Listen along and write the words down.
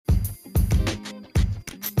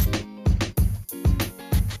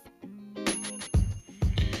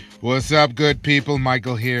What's up, good people?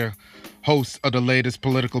 Michael here, host of the latest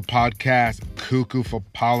political podcast, Cuckoo for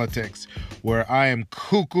Politics, where I am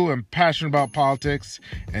cuckoo and passionate about politics,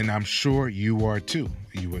 and I'm sure you are too.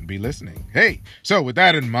 You wouldn't be listening. Hey, so with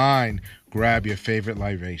that in mind, grab your favorite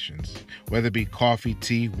libations, whether it be coffee,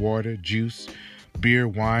 tea, water, juice, beer,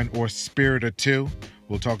 wine, or spirit or two.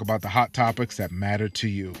 We'll talk about the hot topics that matter to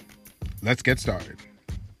you. Let's get started.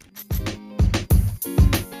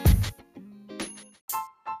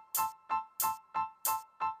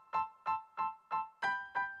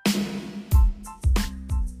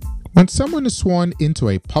 When someone is sworn into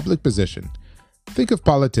a public position, think of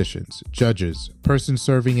politicians, judges, persons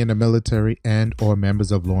serving in the military, and or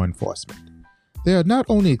members of law enforcement. They are not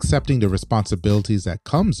only accepting the responsibilities that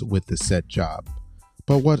comes with the said job,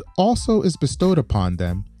 but what also is bestowed upon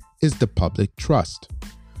them is the public trust.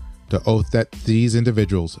 The oath that these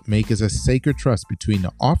individuals make is a sacred trust between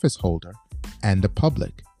the office holder and the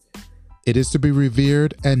public. It is to be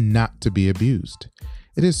revered and not to be abused.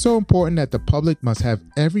 It is so important that the public must have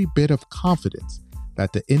every bit of confidence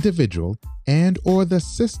that the individual and or the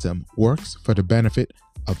system works for the benefit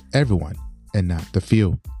of everyone and not the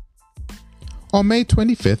few. On May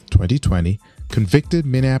 25th, 2020, convicted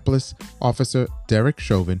Minneapolis officer Derek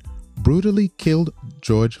Chauvin brutally killed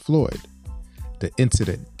George Floyd. The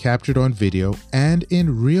incident, captured on video and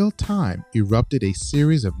in real time, erupted a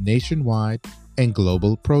series of nationwide and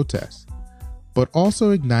global protests, but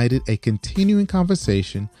also ignited a continuing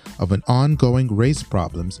conversation of an ongoing race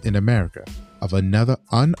problems in America, of another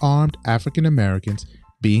unarmed African Americans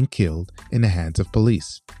being killed in the hands of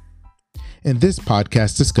police. In this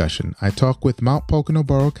podcast discussion, I talk with Mount Pocono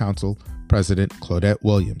Borough Council President Claudette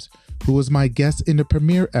Williams, who was my guest in the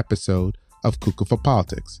premiere episode of Cuckoo for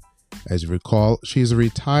Politics. As you recall, she is a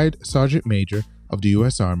retired Sergeant Major of the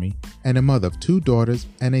U.S. Army and a mother of 2 daughters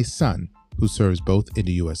and a son who serves both in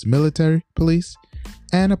the U.S. military police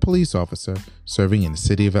and a police officer serving in the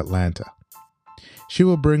city of Atlanta. She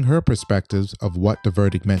will bring her perspectives of what the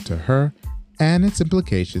verdict meant to her and its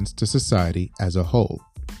implications to society as a whole.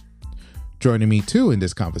 Joining me too in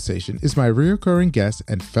this conversation is my recurring guest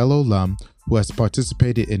and fellow alum who has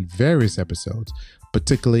participated in various episodes,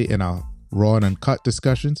 particularly in our raw and uncut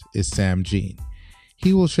discussions, is Sam Jean.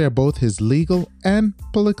 He will share both his legal and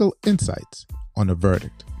political insights on the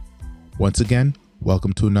verdict. Once again,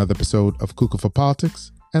 welcome to another episode of Cuckoo for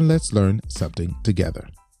Politics, and let's learn something together.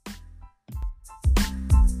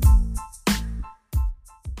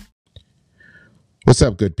 What's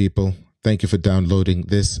up, good people? Thank you for downloading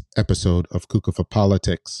this episode of Cuckoo for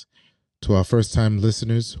Politics. To our first-time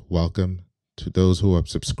listeners, welcome. To those who are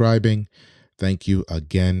subscribing, thank you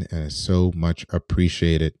again, and it's so much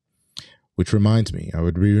appreciated. Which reminds me, I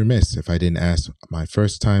would be remiss if I didn't ask my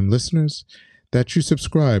first-time listeners that you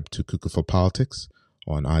subscribe to Cuckoo for Politics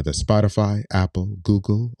on either Spotify, Apple,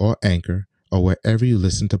 Google, or Anchor, or wherever you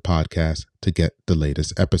listen to podcasts to get the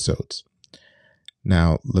latest episodes.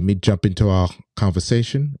 Now, let me jump into our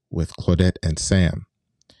conversation with Claudette and Sam.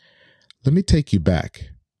 Let me take you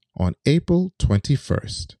back. On April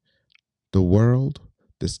 21st, the world,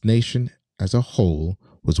 this nation as a whole,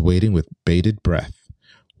 was waiting with bated breath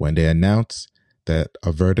when they announced that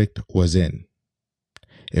a verdict was in.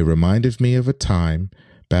 It reminded me of a time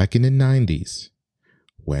back in the 90s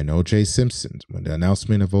when when the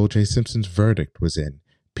announcement of O.J. Simpson's verdict was in,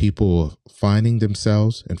 people were finding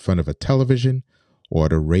themselves in front of a television or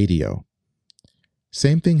the radio.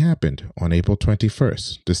 Same thing happened on April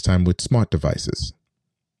 21st, this time with smart devices.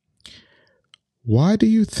 Why do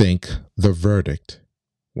you think the verdict,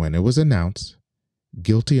 when it was announced,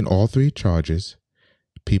 guilty in all 3 charges,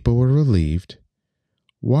 people were relieved?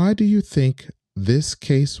 Why do you think this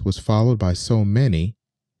case was followed by so many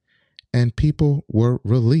and people were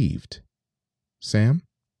relieved? Sam?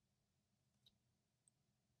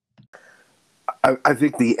 I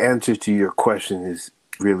think the answer to your question is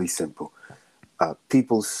really simple.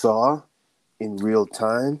 People saw in real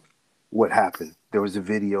time what happened. There was a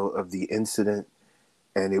video of the incident,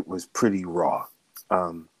 and it was pretty raw.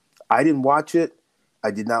 I didn't watch it.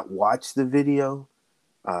 I did not watch the video.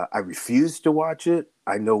 I refused to watch it.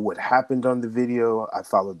 I know what happened on the video. I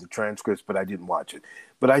followed the transcripts, but I didn't watch it.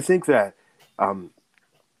 But I think that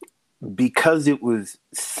because it was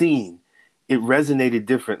seen, it resonated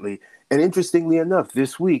differently. And interestingly enough,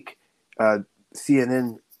 this week,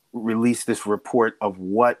 CNN released this report of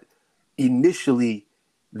what initially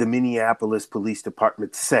the Minneapolis Police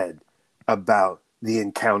Department said about the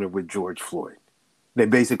encounter with George Floyd. They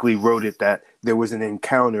basically wrote it that there was an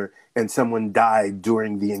encounter and someone died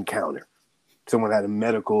during the encounter. Someone had a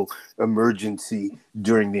medical emergency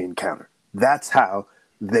during the encounter. That's how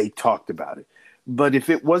they talked about it. But if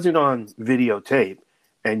it wasn't on videotape,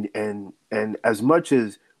 and as much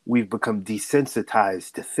as we've become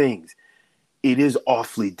desensitized to things, it is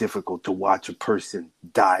awfully difficult to watch a person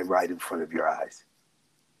die right in front of your eyes.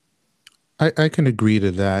 I can agree to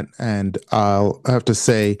that. And I'll have to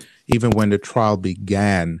say, even when the trial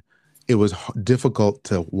began, it was difficult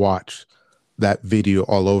to watch that video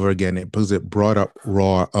all over again because it brought up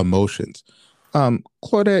raw emotions.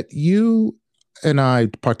 Claudette, you and I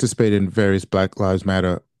participated in various Black Lives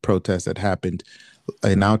Matter protests that happened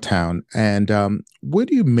in our town. And what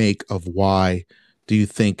do you make of why do you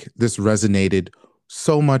think this resonated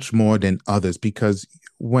so much more than others? Because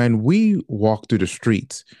when we walk through the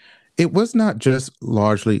streets, it was not just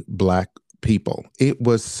largely Black people. It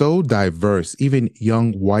was so diverse, even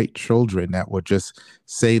young white children that would just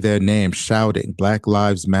say their name, shouting Black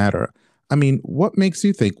Lives Matter. I mean, what makes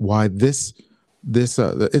you think why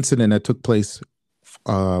the incident that took place,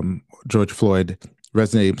 George Floyd,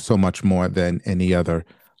 resonated so much more than any other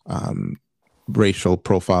racial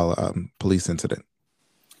profile police incident?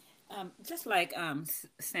 Just like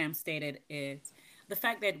Sam stated, is the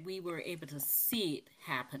fact that we were able to see it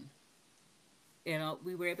happen.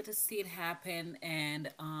 We were able to see it happen, and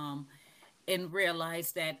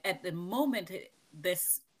realize that at the moment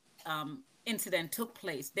this incident took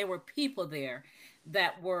place, there were people there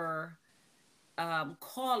that were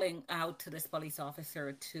calling out to this police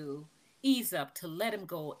officer to ease up, to let him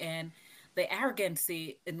go, and the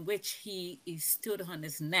arrogancy in which he stood on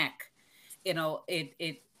his neck,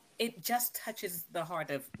 it just touches the heart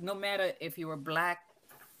of, no matter if you were black,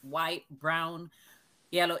 white, brown,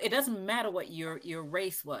 yellow. It doesn't matter what your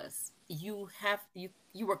race was. You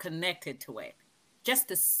were connected to it, just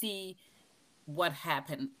to see what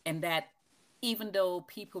happened, and that even though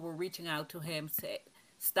people were reaching out to him, say,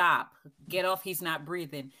 "Stop, get off, he's not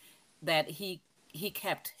breathing," that he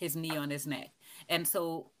kept his knee on his neck. And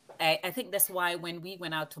so I think that's why when we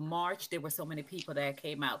went out to march, there were so many people that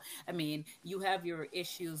came out. I mean, you have your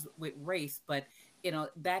issues with race, but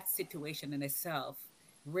that situation in itself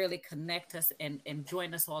really connect us and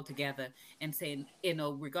join us all together and saying,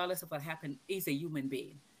 regardless of what happened, he's a human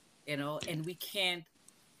being, and we can't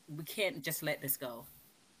just let this go.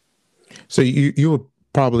 So you will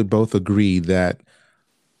probably both agree that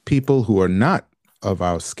people who are not of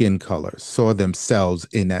our skin color saw themselves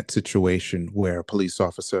in that situation where a police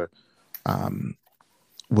officer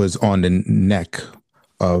was on the neck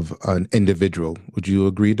of an individual. Would you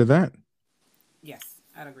agree to that? Yes,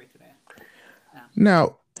 I'd agree to that.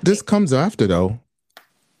 Now, this comes after, though.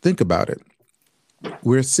 Think about it.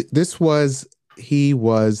 The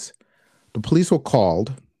police were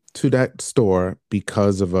called to that store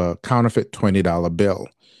because of a counterfeit $20 bill.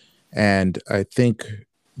 And I think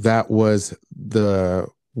that was the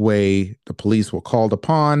way the police were called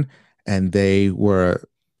upon, and they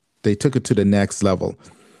took it to the next level.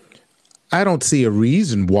 I don't see a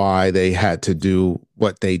reason why they had to do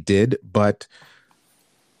what they did, but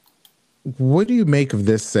what do you make of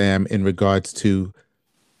this, Sam, in regards to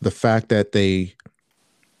the fact that is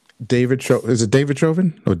it David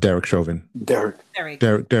Chauvin or Derek Chauvin?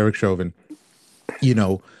 Derek Chauvin. In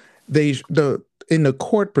the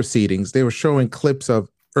court proceedings, they were showing clips of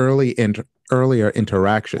earlier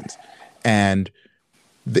interactions, and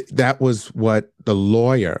that was what the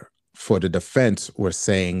lawyer for the defense was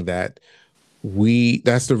saying, that's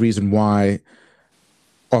the reason why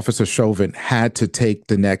Officer Chauvin had to take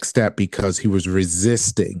the next step, because he was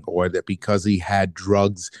resisting, or that because he had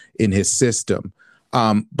drugs in his system.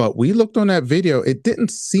 But we looked on that video. It didn't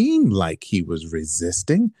seem like he was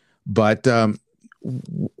resisting, but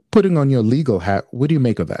putting on your legal hat, what do you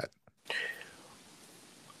make of that?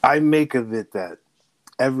 I make of it that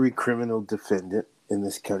every criminal defendant in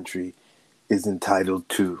this country is entitled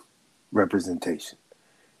to representation.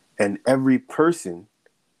 And every person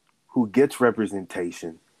who gets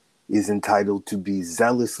representation is entitled to be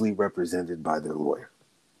zealously represented by their lawyer.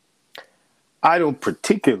 I don't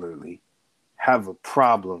particularly have a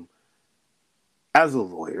problem as a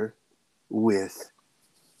lawyer with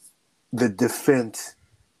the defense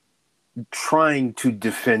trying to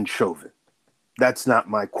defend Chauvin. That's not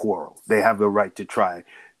my quarrel. They have the right to try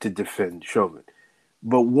to defend Chauvin.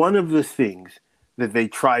 But one of the things that they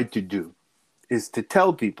tried to do is to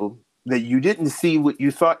tell people that you didn't see what you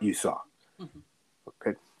thought you saw. Mm-hmm.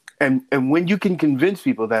 Okay. And when you can convince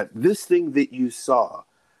people that this thing that you saw,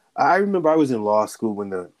 I remember I was in law school when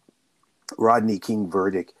the Rodney King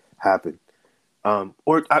verdict happened. I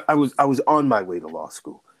was on my way to law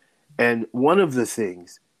school. And one of the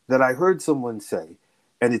things that I heard someone say,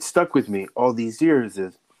 and it stuck with me all these years,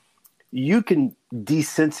 is you can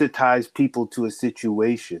desensitize people to a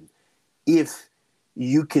situation if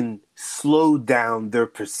you can slow down their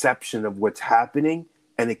perception of what's happening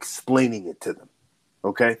and explaining it to them.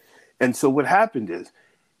 Okay? And so what happened is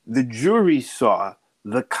the jury saw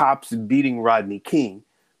the cops beating Rodney King,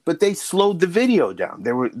 but they slowed the video down.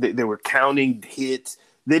 They were counting hits.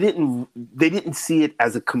 They didn't see it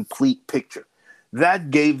as a complete picture. That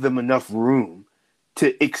gave them enough room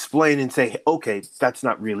to explain and say, okay, that's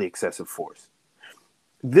not really excessive force.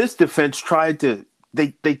 This defense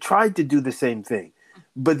they tried to do the same thing,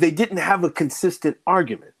 but they didn't have a consistent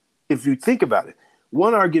argument. If you think about it,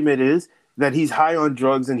 one argument is that he's high on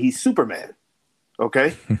drugs and he's Superman.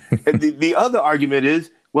 Okay. And the other argument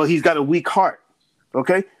is, well, he's got a weak heart.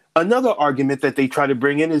 Okay. Another argument that they try to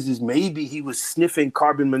bring in is maybe he was sniffing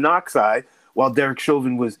carbon monoxide while Derek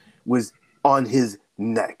Chauvin was on his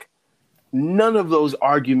neck. None of those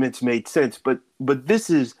arguments made sense, but this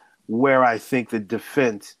is where I think the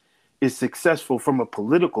defense is successful from a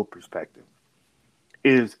political perspective.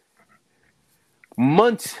 Is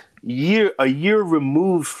a year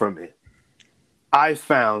removed from it, I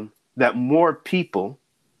found that more people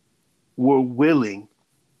were willing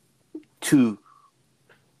to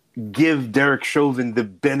give Derek Chauvin the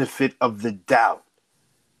benefit of the doubt,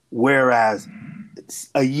 whereas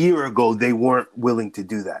a year ago they weren't willing to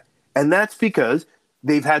do that. And that's because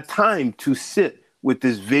they've had time to sit with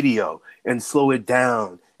this video and slow it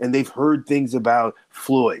down, and they've heard things about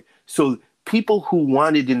Floyd. So people who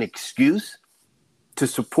wanted an excuse to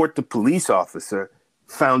support the police officer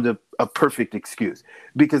found a perfect excuse.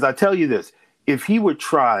 Because I tell you this, if he were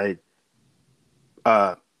tried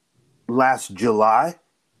last July,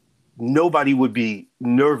 nobody would be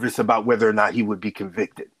nervous about whether or not he would be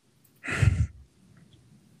convicted.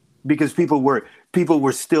 Because people were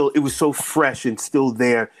still, it was so fresh and still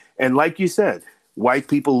there. And like you said, white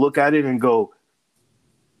people look at it and go,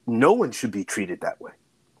 no one should be treated that way.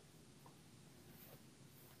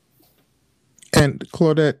 And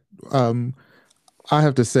Claudette, I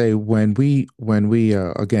have to say, when we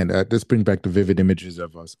again, this brings back the vivid images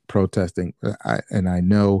of us protesting. And I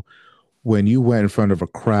know when you went in front of a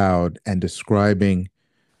crowd and describing,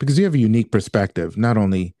 because you have a unique perspective, not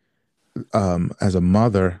only as a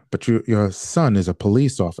mother, but your son is a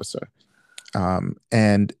police officer.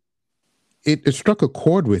 And it struck a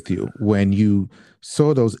chord with you when you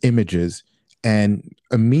saw those images, and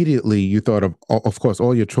immediately you thought of course,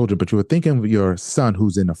 all your children, but you were thinking of your son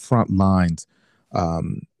who's in the front lines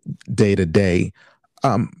day to day.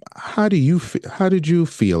 How did you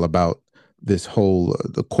feel about this whole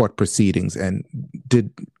the court proceedings, and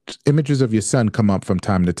did images of your son come up from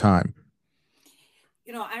time to time?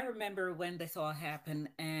 I remember when this all happened,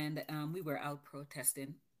 and we were out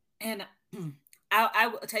protesting, and I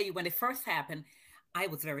will tell you, when it first happened, I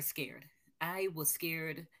was very scared. I was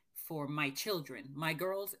scared for my children, my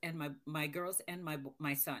girls and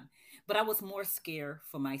my son, but I was more scared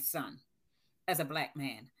for my son as a black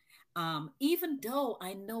man. Even though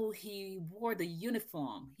I know he wore the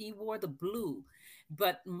uniform, he wore the blue,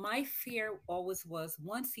 but my fear always was,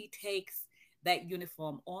 once he takes that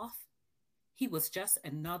uniform off, he was just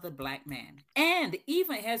another black man. And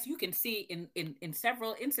even as you can see in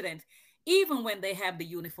several incidents, even when they have the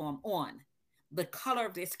uniform on, the color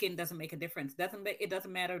of their skin doesn't make a difference. It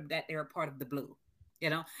doesn't matter that they're a part of the blue,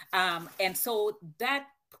 and so that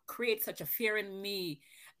creates such a fear in me.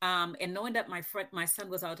 And knowing that my son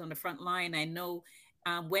was out on the front line, I know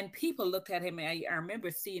when people looked at him, I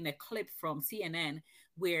remember seeing a clip from CNN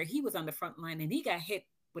where he was on the front line and he got hit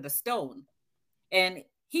with a stone. And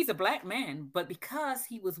he's a black man, but because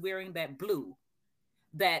he was wearing that blue,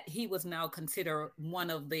 that he was now considered one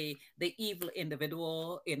of the evil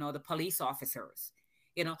individual, the police officers.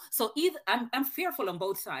 So either I'm fearful on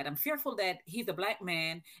both sides. I'm fearful that he's a black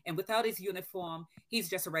man, and without his uniform, he's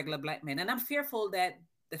just a regular black man. And I'm fearful that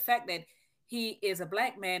the fact that he is a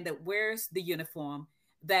black man that wears the uniform,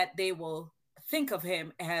 that they will think of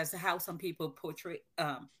him as how some people portray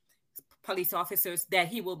police officers, that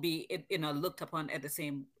he will be looked upon at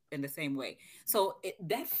in the same way. So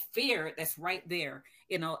that fear that's right there,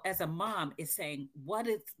 as a mom, is saying, what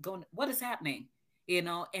is happening,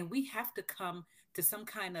 and we have to come to some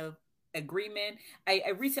kind of agreement.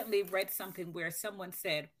 I recently read something where someone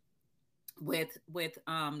said, with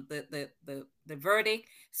the verdict,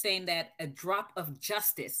 saying that a drop of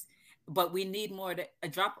justice, but we need more. A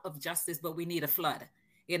drop of justice, but we need a flood.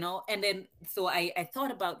 And then so I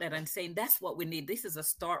thought about that and saying, that's what we need. This is a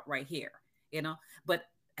start right here. But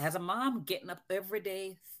as a mom, getting up every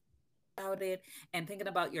day about it and thinking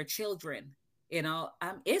about your children,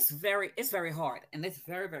 it's very hard, and it's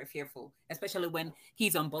very, very fearful, especially when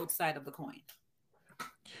he's on both sides of the coin.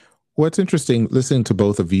 what's interesting, listening to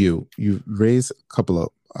both of you, you raised a couple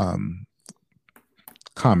of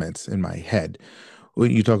comments in my head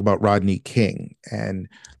when you talk about Rodney King and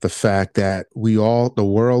the fact that the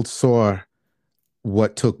world saw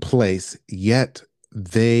what took place, yet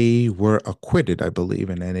they were acquitted, I believe,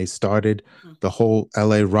 and then they started the whole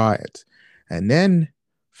LA riots. And then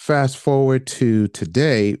fast forward to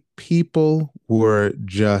today, people were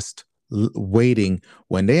just waiting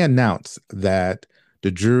when they announced that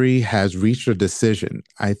the jury has reached a decision.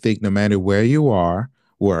 I think no matter where you were,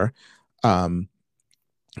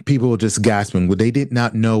 people were just gasping. Well, they did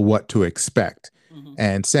not know what to expect.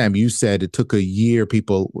 And Sam, you said it took a year.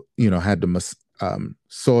 People, had to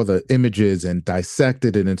saw the images and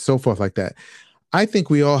dissected it and so forth like that. I think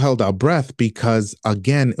we all held our breath because,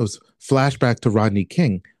 again, it was flashback to Rodney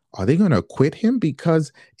King. Are they going to acquit him?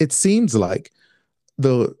 Because it seems like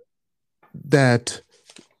that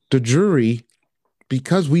the jury,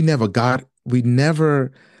 because the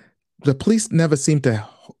police never seemed to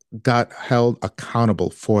got held accountable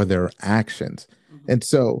for their actions. And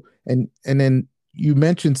so, and then you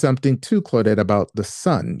mentioned something too, Claudette, about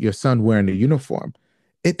your son wearing the uniform.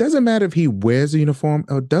 It doesn't matter if he wears the uniform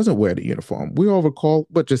or doesn't wear the uniform. We all recall,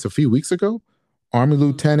 just a few weeks ago, Army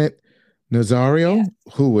Lieutenant Nazario,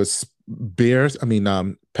 who was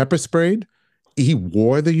pepper sprayed. He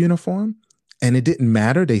wore the uniform and it didn't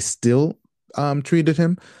matter. They still treated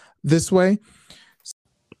him this way.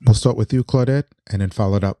 We'll start with you, Claudette, and then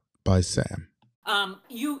followed up by Sam.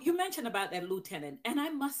 You mentioned about that lieutenant, and I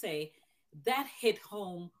must say that hit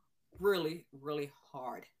home really, really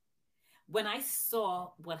hard. When I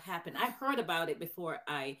saw what happened, I heard about it before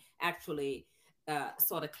I actually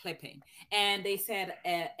saw the clipping, and they said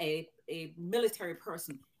a military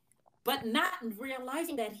person, but not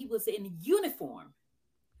realizing that he was in uniform.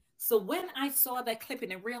 So when I saw that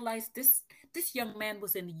clipping and realized this young man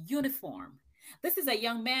was in uniform, this is a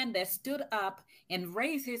young man that stood up and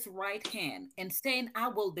raised his right hand and saying, I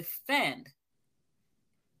will defend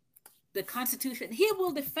the Constitution. He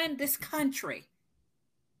will defend this country.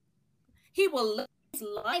 He will lay his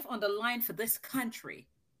life on the line for this country.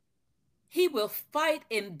 He will fight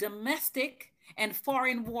in domestic and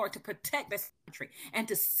foreign war to protect this country. And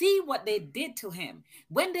to see what they did to him,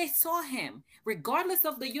 when they saw him, regardless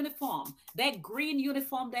of the uniform, that green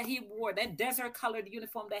uniform that he wore, that desert colored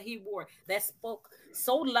uniform that he wore, that spoke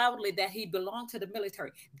so loudly that he belonged to the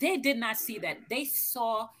military, they did not see that. They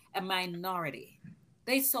saw a minority.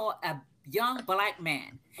 They saw a young Black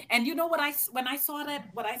man. And you know what when I saw that,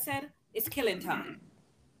 what I said? It's killing time.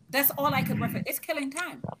 That's all I could refer. It's killing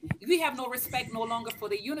time. We have no respect no longer for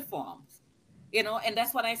the uniforms, and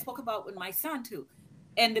that's what I spoke about with my son too.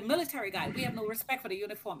 And the military guy, we have no respect for the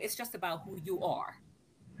uniform. It's just about who you are.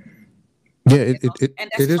 Yeah,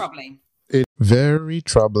 and that's troubling. It's very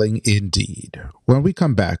troubling indeed. When we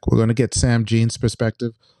come back, we're going to get Sam Jean's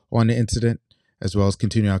perspective on the incident, as well as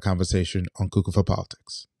continue our conversation on Cuckoo for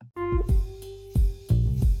Politics.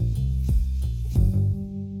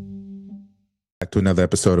 Back to another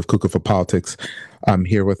episode of Cuckoo for Politics. I'm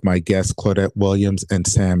here with my guests, Claudette Williams and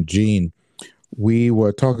Sam Jean. We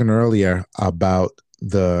were talking earlier about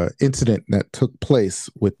the incident that took place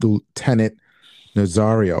with Lieutenant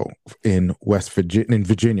Nazario in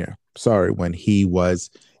Virginia. When he was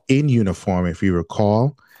in uniform, if you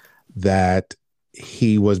recall, that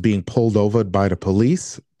he was being pulled over by the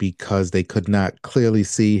police because they could not clearly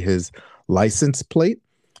see his license plate.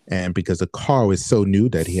 And because the car was so new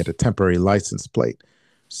that he had a temporary license plate.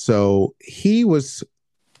 So he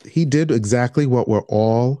did exactly what we're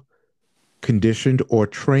all conditioned or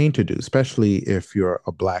trained to do, especially if you're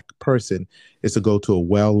a Black person, is to go to a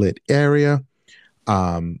well-lit area,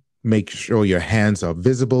 make sure your hands are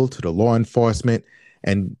visible to the law enforcement,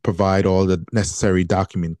 and provide all the necessary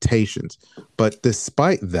documentations. But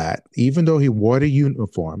despite that, even though he wore the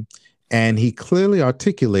uniform, and he clearly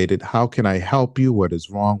articulated, how can I help you? What is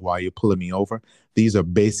wrong? Why are you pulling me over? These are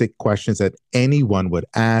basic questions that anyone would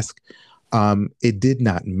ask. It did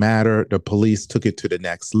not matter. The police took it to the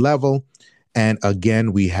next level. And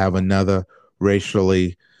again, we have another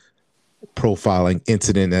racially profiling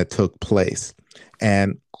incident that took place.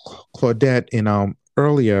 And Claudette, in our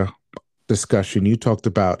earlier discussion, you talked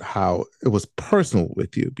about how it was personal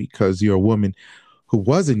with you because you're a woman who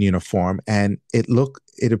was in uniform, and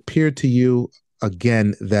it appeared to you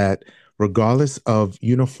again that regardless of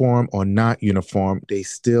uniform or not uniform, they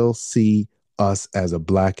still see us as a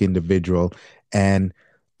Black individual and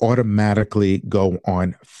automatically go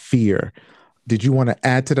on fear. Did you want to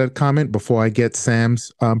add to that comment before I get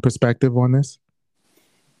Sam's perspective on this?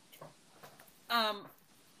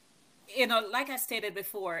 Like I stated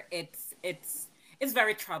before, it's it's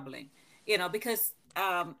very troubling, because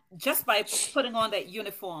just by putting on that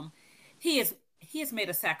uniform, he has made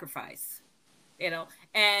a sacrifice,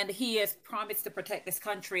 and he has promised to protect this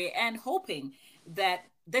country and hoping that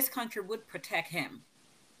this country would protect him.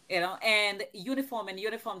 And uniform,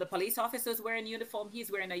 the police officers wearing uniform,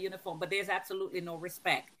 he's wearing a uniform, but there's absolutely no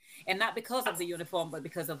respect. And not because of the uniform, but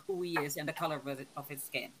because of who he is and the color of his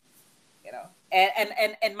skin.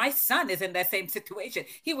 And my son is in that same situation.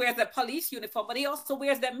 He wears a police uniform, but he also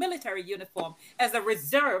wears that military uniform as a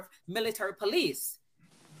reserve military police.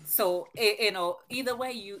 So, either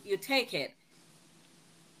way you take it,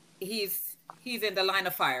 he's in the line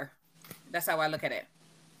of fire. That's how I look at it.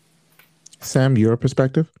 Sam, your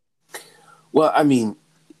perspective? Well, I mean,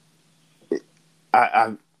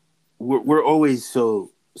 we're always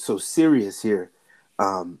so serious here,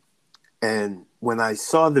 and when I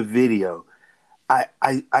saw the video,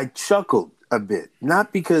 I chuckled a bit,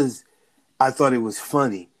 not because I thought it was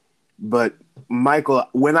funny, but Michael,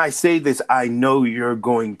 when I say this, I know you're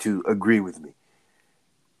going to agree with me.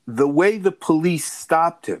 The way the police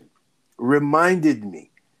stopped him reminded me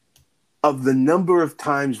of the number of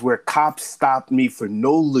times where cops stopped me for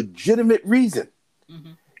no legitimate reason,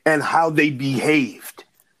 and how they behaved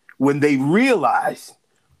when they realized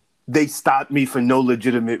they stopped me for no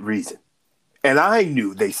legitimate reason. And I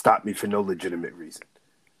knew they stopped me for no legitimate reason.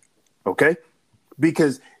 Okay?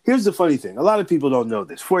 Because here's the funny thing. A lot of people don't know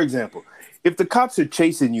this. For example, if the cops are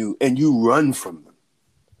chasing you and you run from them,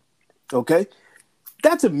 okay?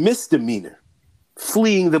 That's a misdemeanor.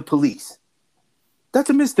 Fleeing the police.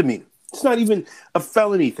 That's a misdemeanor. It's not even a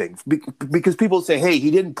felony thing, because people say, hey,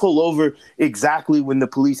 he didn't pull over exactly when the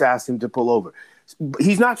police asked him to pull over.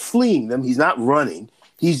 He's not fleeing them. He's not running.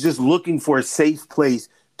 He's just looking for a safe place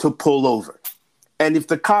to pull over. And if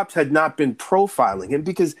the cops had not been profiling him,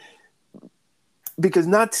 because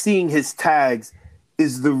not seeing his tags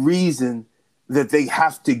is the reason that they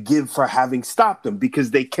have to give for having stopped him,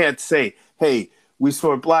 because they can't say, hey, we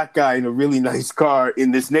saw a black guy in a really nice car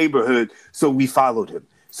in this neighborhood, so we followed him.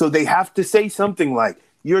 So they have to say something like,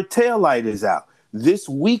 your taillight is out. This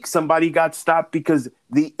week, somebody got stopped because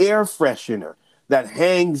the air freshener that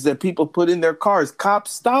people put in their cars,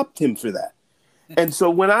 cops stopped him for that. And so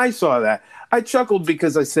when I saw that, I chuckled,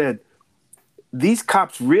 because I said, these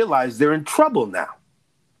cops realize they're in trouble now.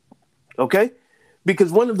 Okay?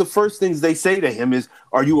 Because one of the first things they say to him is,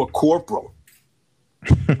 are you a corporal?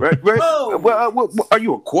 Right? Oh. Well, are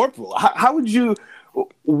you a corporal? How would you...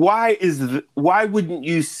 Why wouldn't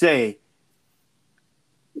you say,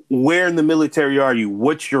 where in the military are you?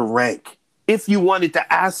 What's your rank? If you wanted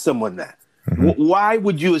to ask someone that, why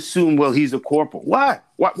would you assume, well, he's a corporal?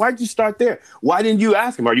 Why'd you start there? Why didn't you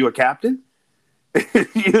ask him, are you a captain?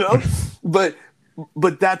 But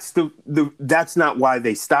that's that's not why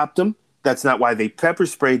they stopped him. That's not why they pepper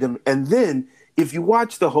sprayed him. And then if you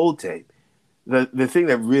watch the whole tape, the thing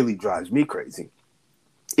that really drives me crazy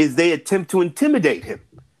is they attempt to intimidate him.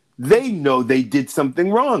 They know they did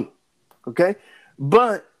something wrong, okay?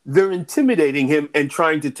 But they're intimidating him and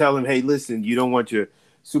trying to tell him, hey, listen, you don't want your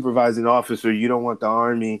supervising officer, you don't want the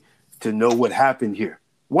Army to know what happened here.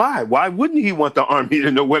 Why? Why wouldn't he want the Army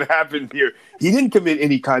to know what happened here? He didn't commit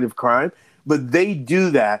any kind of crime, but they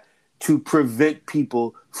do that to prevent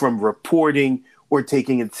people from reporting or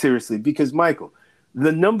taking it seriously. Because, Michael,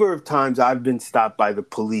 the number of times I've been stopped by the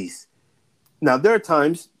police, now, there are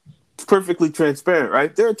times, it's perfectly transparent,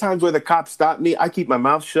 right? There are times where the cops stop me. I keep my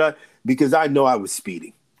mouth shut because I know I was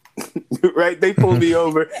speeding, right? They pulled me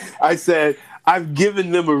over. I said, I've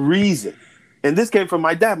given them a reason. And this came from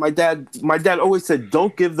my dad. My dad always said,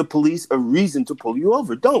 don't give the police a reason to pull you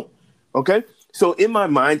over. Don't, okay? So in my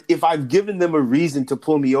mind, if I've given them a reason to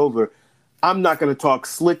pull me over, I'm not going to talk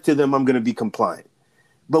slick to them. I'm going to be compliant.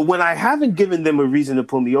 But when I haven't given them a reason to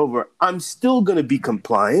pull me over, I'm still going to be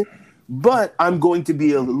compliant. But I'm going to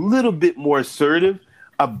be a little bit more assertive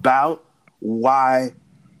about why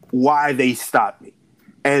they stopped me.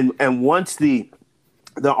 And once the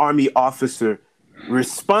Army officer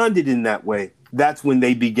responded in that way, that's when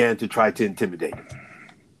they began to try to intimidate him.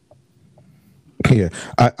 Yeah,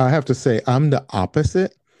 I have to say I'm the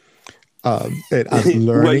opposite. And I'm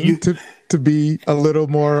learning to be a little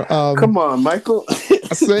more. Come on, Michael.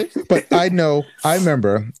 But I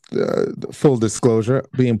remember, full disclosure,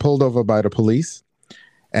 being pulled over by the police,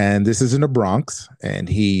 and this is in the Bronx, and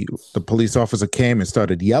the police officer came and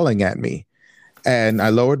started yelling at me, and I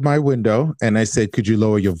lowered my window and I said, could you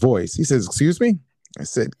lower your voice? He says, excuse me? I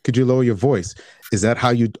said, could you lower your voice? Is that how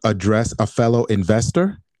you address a fellow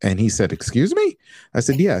investor? And he said, "Excuse me?" I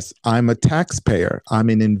said, "Yes, I'm a taxpayer.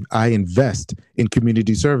 I invest in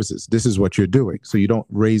community services. This is what you're doing. So you don't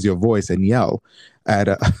raise your voice and yell at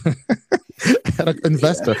a at an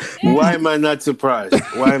investor." Why am I not surprised?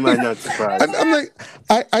 Why am I not surprised? I'm like,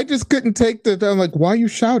 I just couldn't take that. I'm like, why are you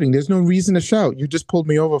shouting? There's no reason to shout. You just pulled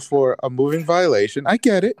me over for a moving violation. I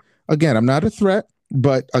get it. Again, I'm not a threat.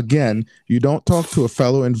 But again, you don't talk to a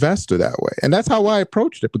fellow investor that way. And that's how I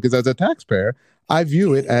approached it, because as a taxpayer, I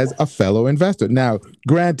view it as a fellow investor. Now,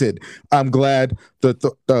 granted, I'm glad that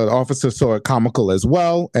the officer saw it comical as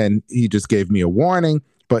well, and he just gave me a warning.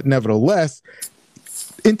 But nevertheless,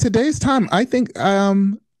 in today's time, I think,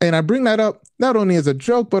 and I bring that up not only as a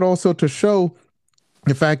joke, but also to show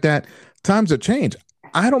the fact that times have changed.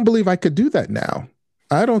 I don't believe I could do that now.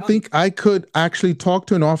 I don't think I could actually talk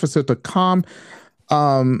to an officer to calm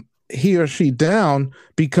he or she down,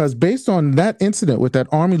 because based on that incident with that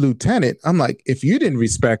Army lieutenant, I'm like, if you didn't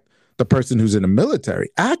respect the person who's in the military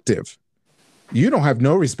active, you don't have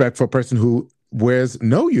no respect for a person who wears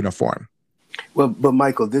no uniform. Well, but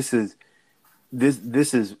Michael, this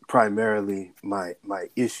is primarily my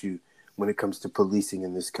issue when it comes to policing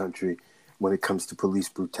in this country, when it comes to police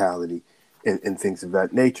brutality and things of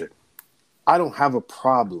that nature. I don't have a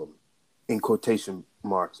problem, in quotation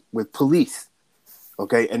marks, with police.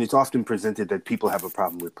 Okay, and it's often presented that people have a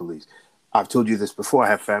problem with police. I've told you this before. I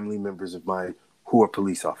have family members of mine who are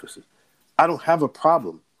police officers. I don't have a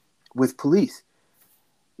problem with police.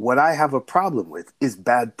 What I have a problem with is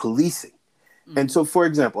bad policing. Mm-hmm. And so, for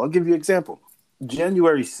example, I'll give you an example.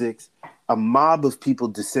 January 6th, a mob of people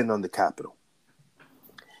descend on the Capitol.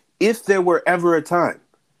 If there were ever a time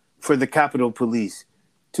for the Capitol Police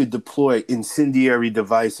to deploy incendiary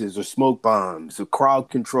devices or smoke bombs or crowd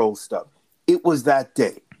control stuff, it was that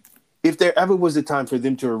day. If there ever was a time for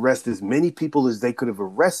them to arrest as many people as they could have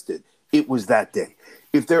arrested, it was that day.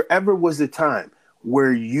 If there ever was a time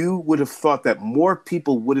where you would have thought that more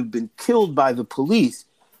people would have been killed by the police,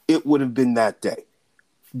 it would have been that day.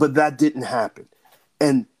 But that didn't happen.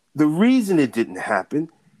 And the reason it didn't happen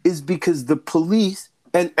is because the police,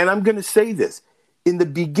 and I'm going to say this, in the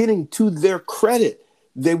beginning, to their credit,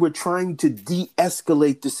 they were trying to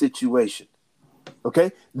de-escalate the situation.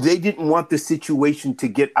 Okay? They didn't want the situation to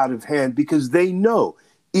get out of hand, because they know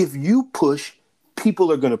if you push,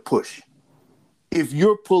 people are going to push. If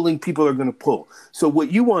you're pulling, people are going to pull. So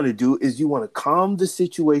what you want to do is you want to calm the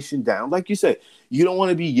situation down. Like you said, you don't want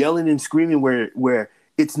to be yelling and screaming where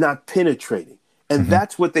it's not penetrating. And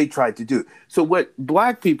that's what they tried to do. So what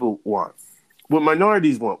black people want, what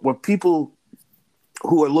minorities want, what people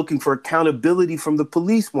who are looking for accountability from the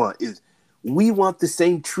police want, is we want the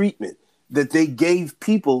same treatment that they gave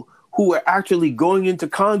people who are actually going into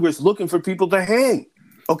Congress looking for people to hang.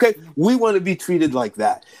 Okay? We want to be treated like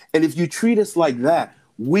that. And if you treat us like that,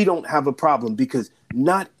 we don't have a problem, because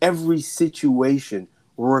not every situation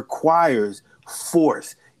requires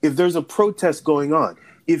force. If there's a protest going on,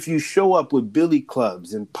 if you show up with billy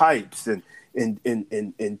clubs and pipes and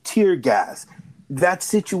tear gas, that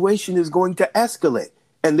situation is going to escalate.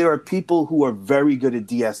 And there are people who are very good at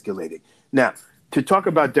de-escalating. Now, to talk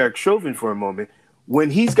about Derek Chauvin for a moment,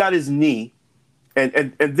 when he's got his knee,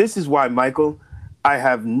 and this is why, Michael, I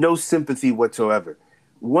have no sympathy whatsoever.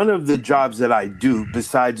 One of the jobs that I do,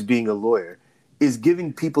 besides being a lawyer, is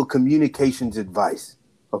giving people communications advice.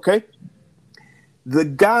 Okay? The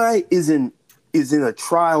guy is in a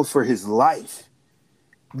trial for his life.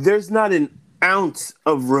 There's not an ounce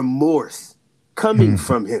of remorse coming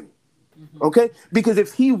from him. Okay? Because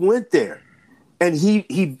if he went there and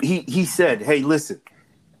he said, "Hey, listen,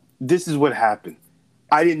 this is what happened.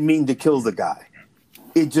 I didn't mean to kill the guy.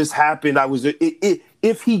 It just happened.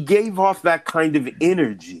 If he gave off that kind of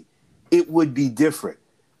energy, it would be different.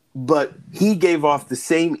 But he gave off the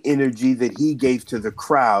same energy that he gave to the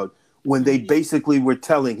crowd when they basically were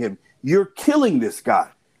telling him, "You're killing this guy."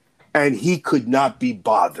 And he could not be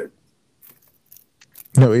bothered.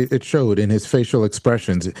 No, it showed in his facial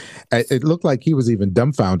expressions. It looked like he was even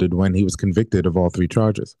dumbfounded when he was convicted of all three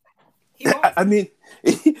charges. I mean,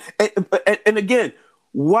 and again,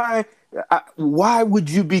 why would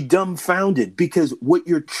you be dumbfounded? Because what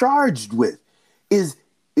you're charged with is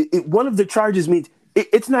one of the charges means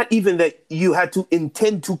it's not even that you had to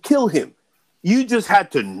intend to kill him. You just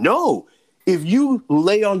had to know. If you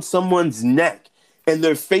lay on someone's neck and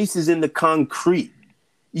their face is in the concrete,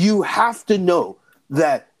 you have to know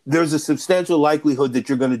that there's a substantial likelihood that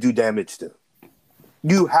you're going to do damage to them.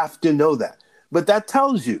 You have to know that. But that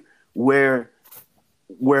tells you where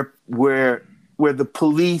the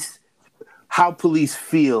police, how police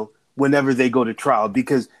feel whenever they go to trial,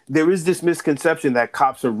 because there is this misconception that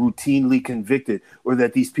cops are routinely convicted or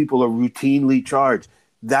that these people are routinely charged.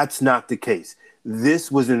 That's not the case.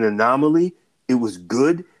 This was an anomaly. It was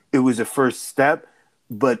good. It was a first step,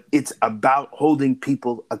 but it's about holding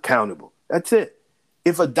people accountable. That's it.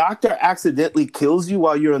 If a doctor accidentally kills you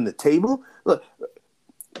while you're on the table, look,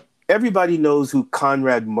 everybody knows who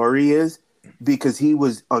Conrad Murray is because he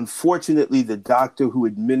was unfortunately the doctor who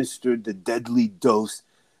administered the deadly dose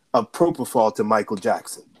of propofol to Michael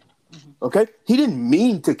Jackson. Okay? He didn't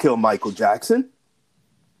mean to kill Michael Jackson,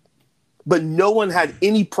 but no one had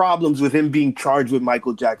any problems with him being charged with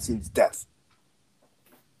Michael Jackson's death.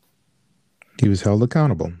 He was held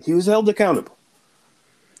accountable. He was held accountable.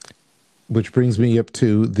 Which brings me up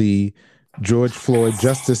to the George Floyd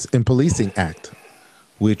Justice in Policing Act,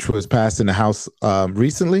 which was passed in the House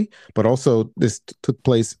recently, but also this took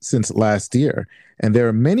place since last year. And there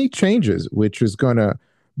are many changes, which is going to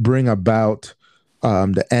bring about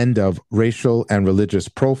the end of racial and religious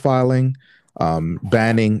profiling,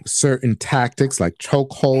 banning certain tactics like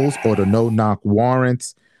chokeholds or the no-knock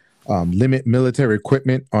warrants, limit military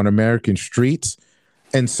equipment on American streets,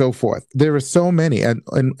 and so forth. There are so many.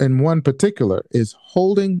 And one particular is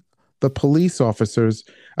holding the police officers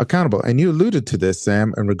accountable. And you alluded to this,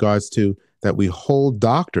 Sam, in regards to that we hold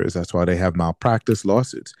doctors. That's why they have malpractice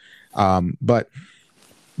lawsuits. But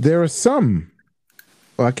there are some,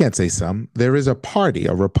 well, I can't say some, there is a party,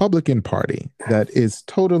 a Republican Party, that is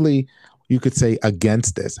totally, you could say,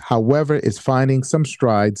 against this. However, is finding some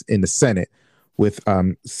strides in the Senate with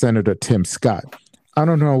Senator Tim Scott. I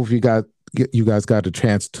don't know if you guys got a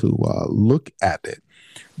chance to look at it,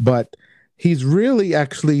 but he's really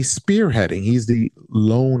actually spearheading. He's the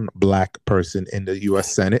lone black person in the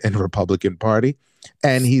U.S. Senate and Republican Party,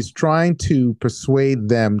 and he's trying to persuade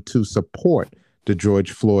them to support the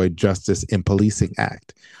George Floyd Justice in Policing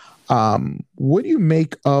Act. What do you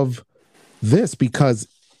make of this? Because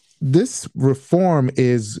this reform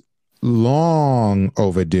is long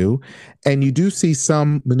overdue, and you do see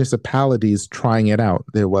some municipalities trying it out.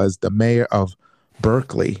 There was the mayor of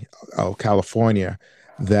Berkeley, California,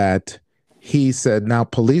 that he said now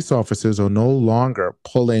police officers are no longer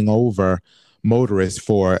pulling over motorists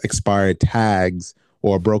for expired tags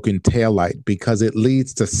or broken taillight because it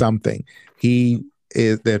leads to something.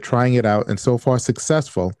 They're trying it out, and so far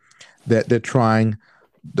successful, that they're trying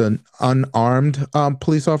the unarmed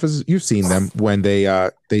police officers. You've seen them when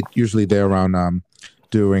they're around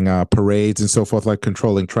during parades and so forth, like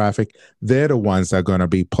controlling traffic. They're the ones that are going to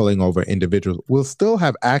be pulling over individuals. We'll still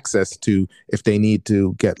have access to if they need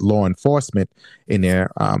to get law enforcement in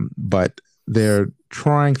there, but they're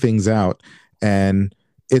trying things out, and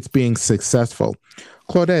it's being successful.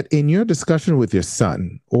 Claudette, in your discussion with your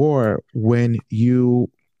son, or when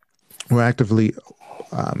you were actively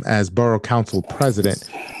as borough council president,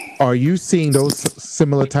 are you seeing those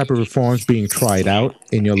similar type of reforms being tried out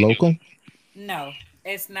in your local? No,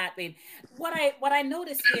 it's not been. What I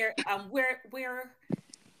noticed here, we're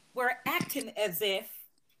acting as if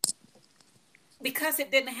because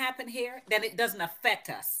it didn't happen here, that it doesn't affect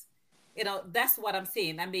us. You know, that's what I'm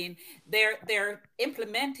seeing. I mean, they're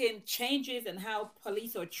implementing changes in how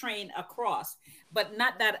police are trained across, but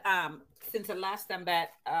not that since the last time that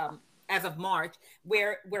as of March,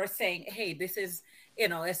 we're saying, hey, this is,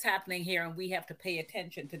 it's happening here, and we have to pay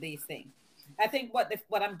attention to these things. I think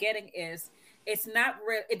what I'm getting is it's not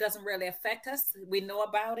real. It doesn't really affect us. We know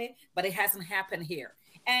about it, but it hasn't happened here.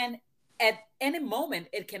 And at any moment,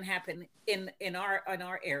 it can happen in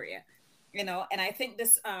our area, And I think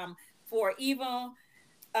this for even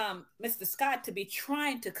Mr. Scott to be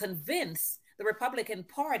trying to convince the Republican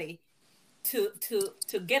Party to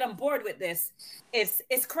get on board with this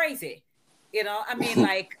it's crazy.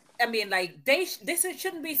 This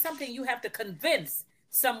shouldn't be something you have to convince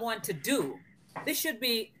someone to do. This should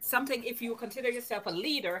be something, if you consider yourself a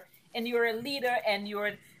leader and you're a leader and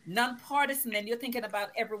you're nonpartisan and you're thinking about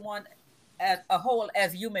everyone as a whole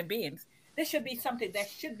as human beings, this should be something that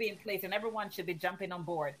should be in place, and everyone should be jumping on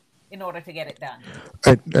board in order to get it done.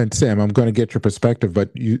 And Sam, I'm going to get your perspective, but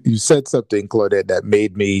you said something, Claudette, that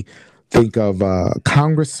made me think of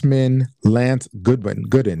Congressman Lance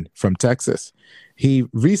Goodin from Texas. He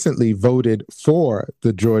recently voted for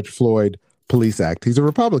the George Floyd Police Act. He's a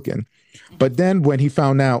Republican. But then when he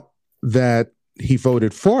found out that he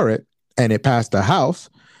voted for it and it passed the House,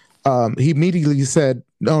 he immediately said,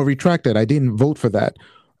 no, retract that. I didn't vote for that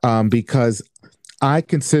because I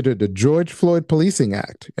considered the George Floyd Policing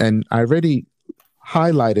Act, and I already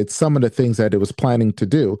highlighted some of the things that it was planning to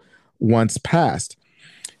do once passed.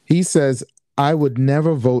 He says, I would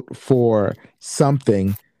never vote for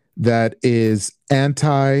something that is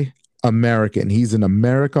American. He's an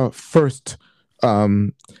America First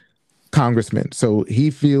congressman. So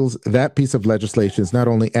he feels that piece of legislation is not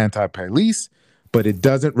only anti-police, but it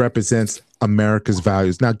doesn't represent America's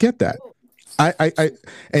values. Now, get that.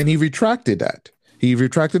 And he retracted that. He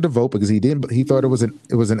retracted the vote because he didn't. He thought it was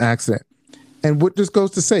an accident. And what this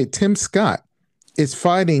goes to say, Tim Scott is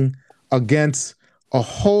fighting against a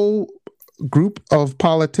whole group of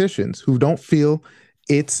politicians who don't feel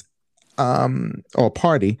it's or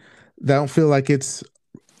party that don't feel like it's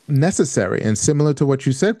necessary. And similar to what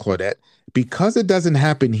you said, Claudette, because it doesn't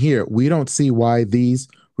happen here, we don't see why these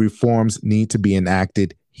reforms need to be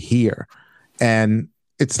enacted here. And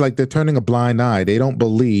it's like they're turning a blind eye. They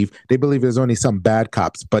believe there's only some bad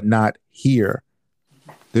cops, but not here.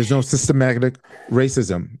 There's no systematic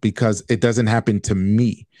racism because it doesn't happen to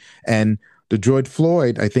me. And the George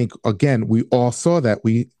Floyd, I think, again, we all saw that.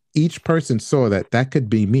 Each person saw that could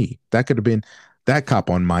be me. That could have been that cop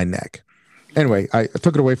on my neck. Anyway, I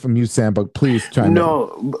took it away from you, Sam, but please chime in.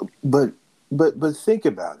 No, but think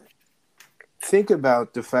about it. Think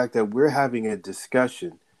about the fact that we're having a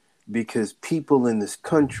discussion because people in this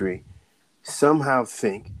country somehow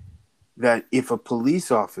think that if a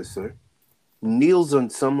police officer kneels on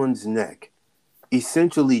someone's neck,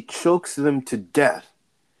 essentially chokes them to death,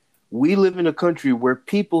 we live in a country where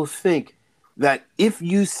people think that if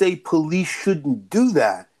you say police shouldn't do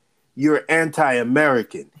that, you're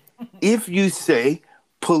anti-American. If you say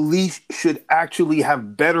police should actually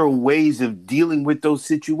have better ways of dealing with those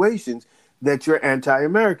situations, that you're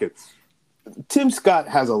anti-American. Tim Scott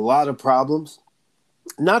has a lot of problems.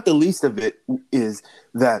 Not the least of it is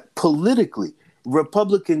that politically,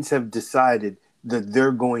 Republicans have decided that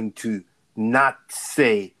they're going to not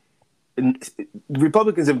say,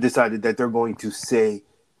 Republicans have decided that they're going to say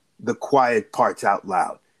the quiet parts out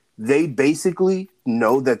loud. They basically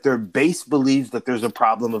know that their base believes that there's a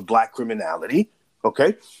problem of black criminality,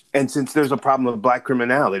 okay? And since there's a problem of black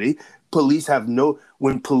criminality,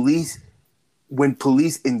 when police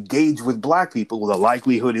engage with black people, well, the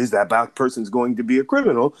likelihood is that black person's going to be a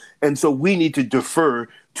criminal. And so we need to defer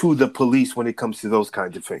to the police when it comes to those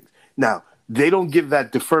kinds of things. Now, they don't give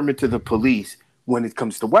that deferment to the police when it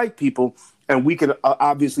comes to white people. And we can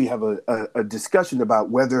obviously have a discussion about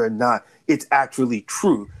whether or not it's actually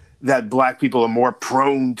true that black people are more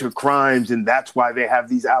prone to crimes and that's why they have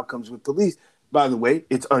these outcomes with police. By the way,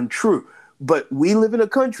 it's untrue. But we live in a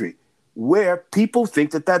country where people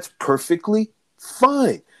think that that's perfectly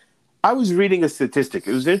fine. I was reading a statistic.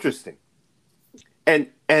 It was interesting.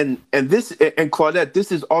 And Claudette,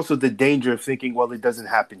 this is also the danger of thinking, well, it doesn't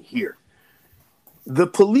happen here. The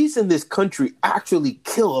police in this country actually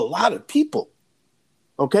kill a lot of people.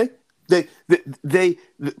 Okay? We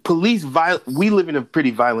live in a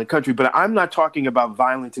pretty violent country, but I'm not talking about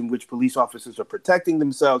violence in which police officers are protecting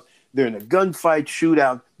themselves. They're in a gunfight,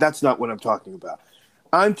 shootout. That's not what I'm talking about.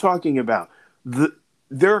 I'm talking about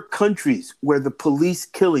there are countries where the police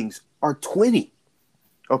killings are 20.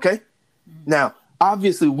 Okay? Now,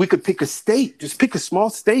 obviously, we could pick a state, just pick a small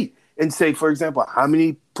state and say, for example, how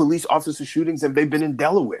many police officer shootings have they been in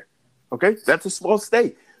Delaware? Okay? That's a small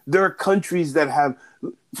state. There are countries that have,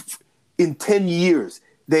 in 10 years,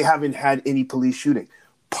 they haven't had any police shooting.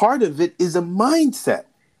 Part of it is a mindset.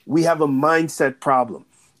 We have a mindset problem.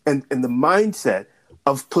 And the mindset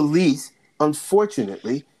of police,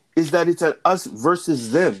 unfortunately, is that it's an us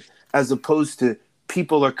versus them, as opposed to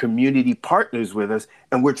people are community partners with us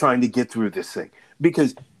and we're trying to get through this thing.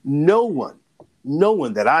 Because no one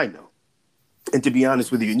that I know, and to be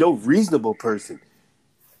honest with you, no reasonable person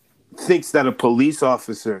thinks that a police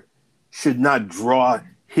officer should not draw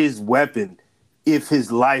his weapon if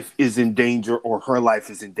his life is in danger or her life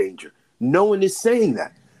is in danger. No one is saying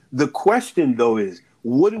that. The question, though, is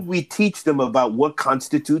what do we teach them about what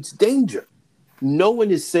constitutes danger? No one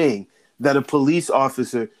is saying that a police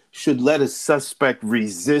officer should let a suspect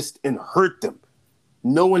resist and hurt them.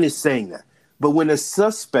 No one is saying that. But when a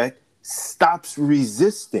suspect stops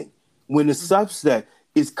resisting, when a suspect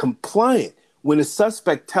is compliant, when a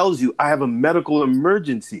suspect tells you, I have a medical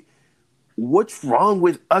emergency, what's wrong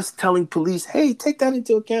with us telling police, hey, take that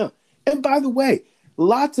into account? And by the way,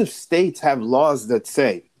 lots of states have laws that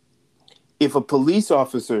say if a police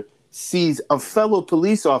officer sees a fellow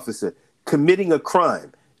police officer committing a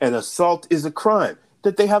crime, and assault is a crime,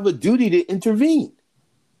 that they have a duty to intervene.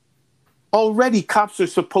 Already, cops are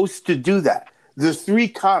supposed to do that. The 3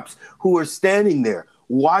 cops who are standing there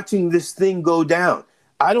watching this thing go down,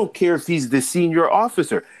 I don't care if he's the senior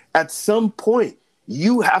officer. At some point,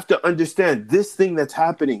 you have to understand this thing that's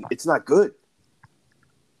happening, it's not good.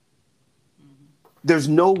 There's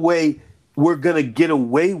no way we're going to get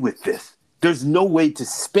away with this. There's no way to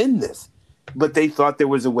spin this. But they thought there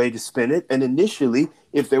was a way to spin it. And initially,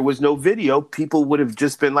 if there was no video, people would have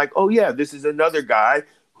just been like, oh, yeah, this is another guy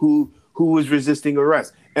who was resisting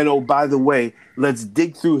arrest. And oh, by the way, let's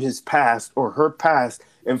dig through his past or her past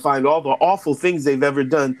and find all the awful things they've ever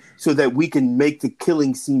done so that we can make the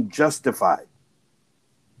killing seem justified.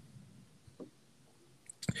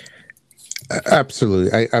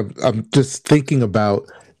 Absolutely. I'm just thinking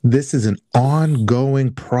about this is an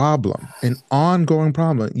ongoing problem.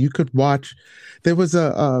 You could watch. There was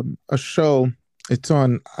a show. It's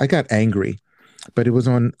on. I got angry, but it was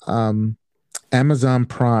on Amazon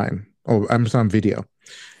Prime or Amazon Video,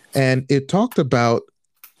 and it talked about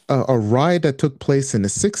a riot that took place in the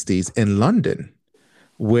 '60s in London,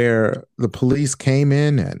 where the police came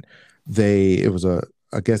in and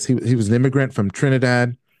I guess he was an immigrant from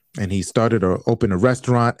Trinidad. And he started to open a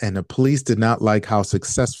restaurant, and the police did not like how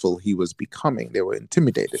successful he was becoming. They were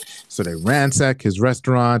intimidated. So they ransacked his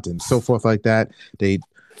restaurant and so forth like that.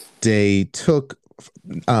 They took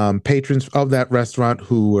patrons of that restaurant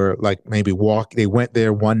who were like maybe they went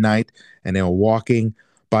there one night and they were walking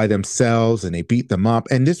by themselves and they beat them up.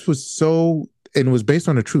 And this was and it was based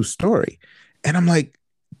on a true story. And I'm like,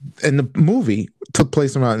 and the movie took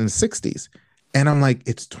place around in the 60s. And I'm like,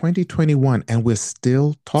 it's 2021 and we're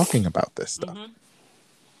still talking about this stuff.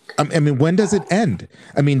 Mm-hmm. I mean, when does it end?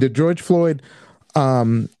 I mean, the George Floyd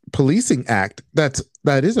Policing Act, that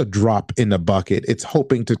is a drop in the bucket. It's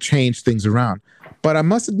hoping to change things around. But I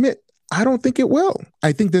must admit, I don't think it will.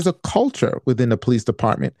 I think there's a culture within the police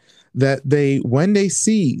department that when they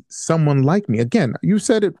see someone like me, again, you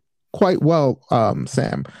said it quite well,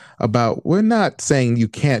 Sam, about we're not saying you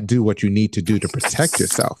can't do what you need to do to protect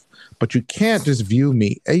yourself. But you can't just view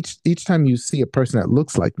me each time you see a person that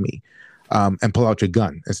looks like me and pull out your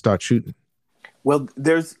gun and start shooting. Well,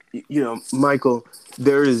 there's, Michael,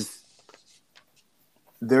 there's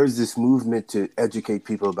this movement to educate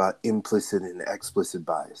people about implicit and explicit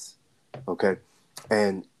bias. Okay.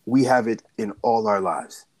 And we have it in all our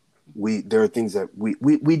lives. There are things that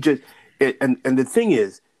we just, and the thing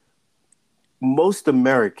is, most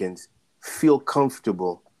Americans feel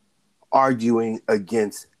comfortable arguing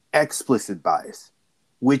against explicit bias,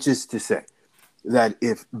 which is to say that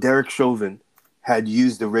if Derek Chauvin had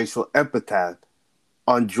used the racial epithet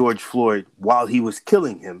on George Floyd while he was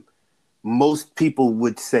killing him, most people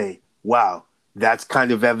would say, wow, that's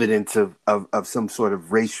kind of evidence of some sort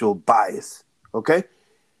of racial bias. Okay?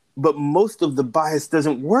 But most of the bias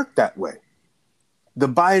doesn't work that way. The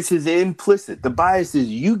bias is implicit. The bias is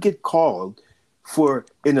you get called for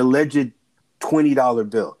an alleged $20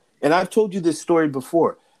 bill. And I've told you this story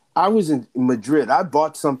before. I was in Madrid. I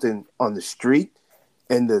bought something on the street,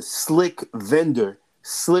 and the slick vendor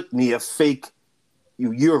slipped me a fake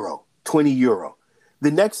euro, 20 euro.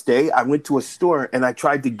 The next day, I went to a store, and I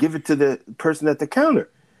tried to give it to the person at the counter.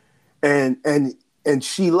 And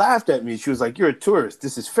she laughed at me. She was like, "You're a tourist.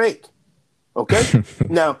 This is fake." Okay?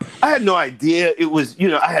 Now, I had no idea it was,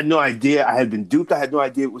 I had no idea I had been duped. I had no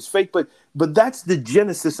idea it was fake. But that's the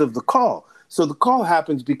genesis of the call. So the call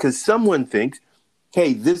happens because someone thinks,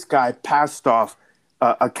 hey, this guy passed off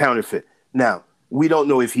a counterfeit. Now, we don't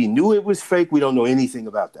know if he knew it was fake. We don't know anything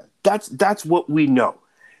about that. That's what we know.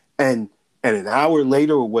 And an hour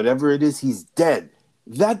later or whatever it is, he's dead.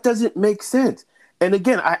 That doesn't make sense. And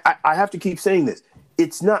again, I have to keep saying this.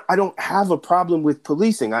 I don't have a problem with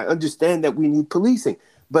policing. I understand that we need policing.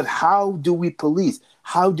 But how do we police?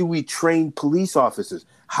 How do we train police officers?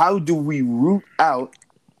 How do we root out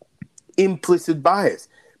implicit bias?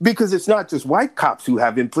 Because it's not just white cops who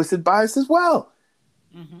have implicit bias as well.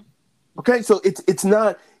 Mm-hmm. Okay, so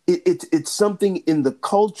it's something in the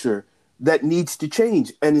culture that needs to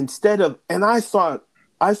change. And I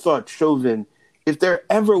thought Chauvin, if there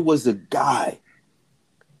ever was a guy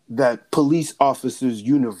that police officers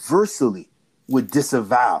universally would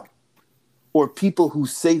disavow, or people who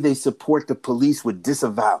say they support the police would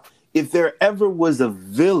disavow, if there ever was a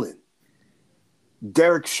villain,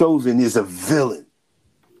 Derek Chauvin is a villain.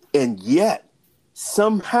 And yet,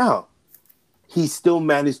 somehow, he still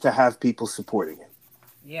managed to have people supporting him.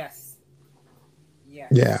 Yes.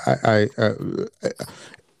 Yes. Yeah,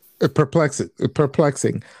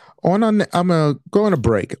 perplexing. I'm gonna go on a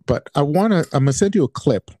break, but I'm gonna send you a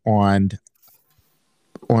clip on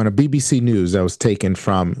a BBC News that was taken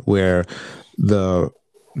from where the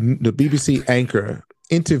BBC anchor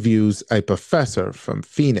interviews a professor from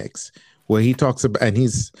Phoenix, where he talks about, and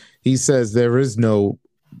he says there is no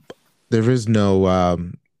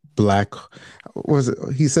black.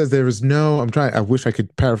 He says there is no. I wish I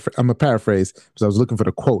could paraphrase. I'm gonna paraphrase because I was looking for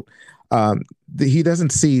the quote. He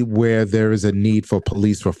doesn't see where there is a need for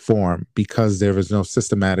police reform because there is no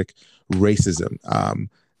systematic racism.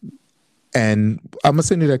 And I'm gonna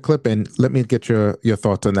send you that clip and let me get your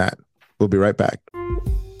thoughts on that. We'll be right back.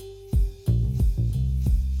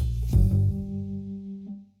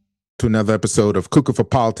 To another episode of Cuckoo for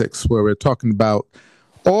Politics, where we're talking about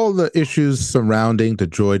all the issues surrounding the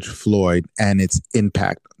George Floyd and its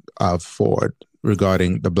impact forward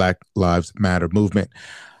regarding the Black Lives Matter movement.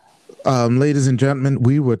 Ladies and gentlemen,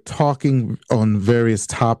 we were talking on various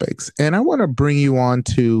topics, and I want to bring you on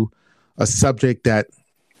to a subject that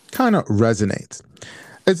kind of resonates.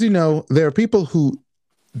 As you know, there are people who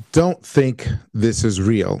don't think this is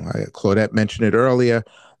real. Claudette mentioned it earlier,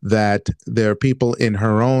 that there are people in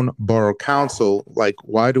her own borough council, like,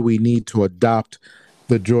 why do we need to adopt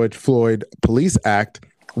the George Floyd Police Act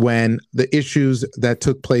when the issues that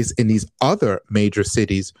took place in these other major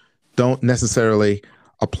cities don't necessarily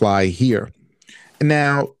apply here?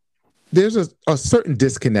 Now, there's a certain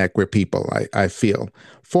disconnect with people, I feel.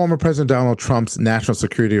 Former President Donald Trump's national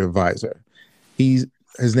security advisor,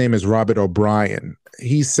 his name is Robert O'Brien.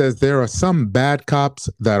 He says there are some bad cops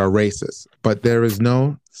that are racist, but there is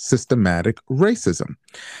no systematic racism.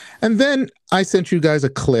 And then I sent you guys a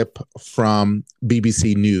clip from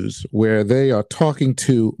BBC News where they are talking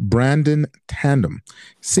to Brandon Tandem,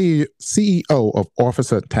 CEO of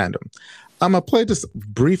Officer Tandem. I'm going to play this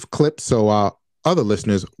brief clip so our other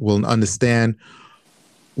listeners will understand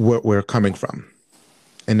where we're coming from.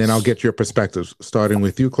 And then I'll get your perspectives, starting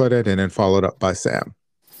with you, Claudette, and then followed up by Sam.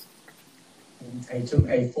 Tatum,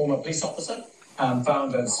 a former police officer and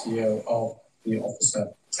founder and CEO of the Officer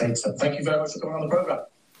Tatum. Thank you very much for coming on the program.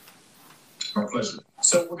 My pleasure.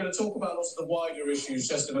 So we're going to talk about lots of the wider issues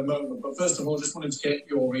just in a moment, but first of all, just wanted to get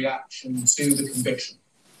your reaction to the conviction.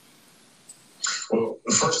 Well,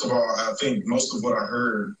 first of all, I think most of what I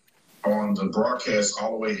heard on the broadcast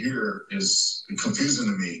all the way here is confusing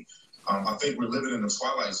to me. I think we're living in the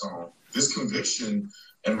twilight zone. This conviction,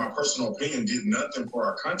 in my personal opinion, did nothing for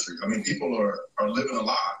our country. I mean, people are living a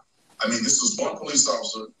lie. I mean, this was one police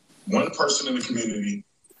officer, one person in the community.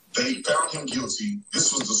 They found him guilty.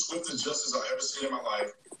 This was the swiftest justice I've ever seen in my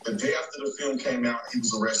life. The day after the film came out, he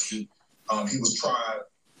was arrested. He was tried.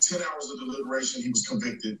 10 hours of deliberation, he was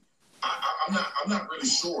convicted. I'm not really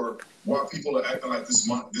sure why people are acting like this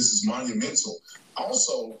is monumental.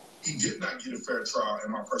 Also, he did not get a fair trial,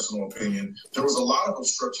 in my personal opinion. There was a lot of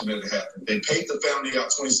obstruction that had happened. They paid the family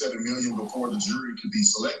out $27 million before the jury could be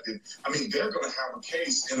selected. I mean, they're going to have a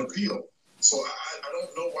case and appeal. So I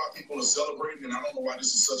don't know why people are celebrating, and I don't know why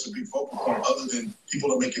this is such a big focal point, other than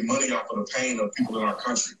people are making money off of the pain of people in our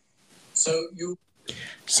country.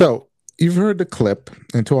 So you've heard the clip,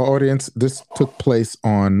 and to our audience, this took place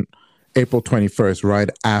on April 21st, right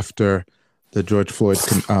after the George Floyd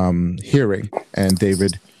hearing, and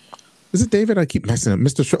David, is it David? I keep messing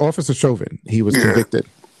up. Officer Chauvin, he was convicted.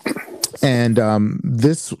 And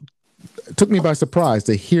this took me by surprise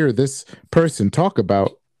to hear this person talk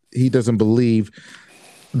about he doesn't believe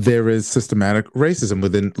there is systematic racism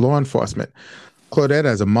within law enforcement. Claudette,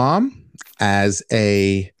 as a mom, as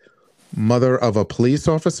a mother of a police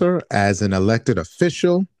officer, as an elected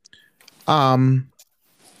official,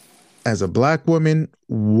 as a Black woman,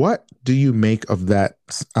 what do you make of that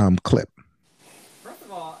clip? First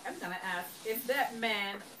of all, I'm going to ask, is that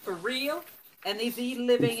man for real? And is he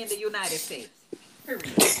living in the United States? For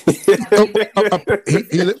real.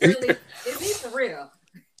 Is he for real?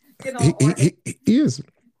 You know, he is.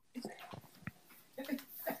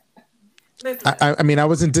 I mean, I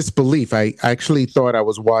was in disbelief. I actually thought I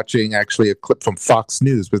was watching a clip from Fox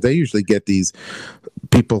News, but they usually get these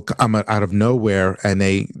people come out of nowhere and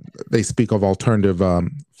they speak of alternative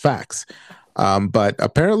facts. But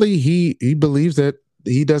apparently he believes that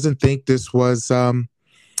he doesn't think this was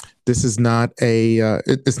this is not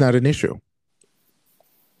it's not an issue.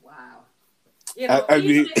 Wow. You know,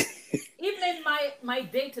 even in my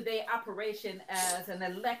day-to-day operation as an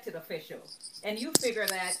elected official, and you figure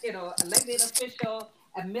that, you know, elected official,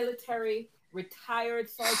 a military, retired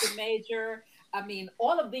sergeant major, I mean,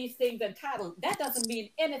 all of these things and titles, that doesn't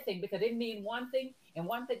mean anything, because it means one thing and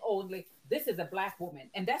one thing only: this is a Black woman,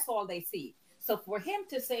 and that's all they see. So for him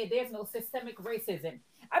to say there's no systemic racism,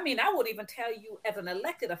 I mean, I would even tell you as an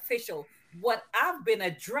elected official what I've been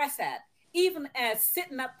addressed at, even as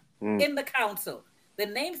sitting up in the council, the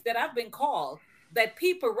names that I've been called that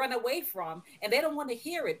people run away from and they don't want to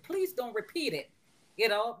hear it. Please don't repeat it, you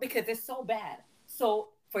know, because it's so bad. So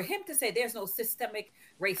for him to say there's no systemic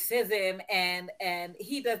racism and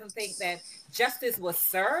he doesn't think that justice was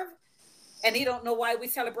served and he don't know why we're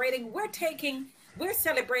celebrating. We're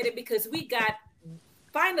celebrating because we got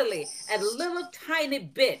finally, a little tiny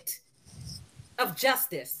bit of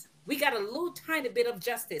justice. We got a little tiny bit of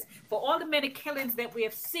justice for all the many killings that we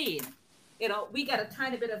have seen. We got a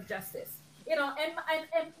tiny bit of justice. And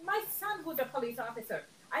my son, who's a police officer,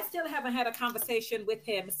 I still haven't had a conversation with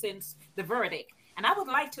him since the verdict. And I would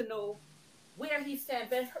like to know where he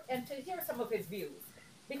stands and to hear some of his views.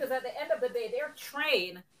 Because at the end of the day, they're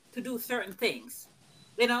trained to do certain things.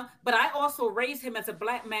 But I also raised him as a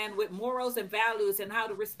black man with morals and values and how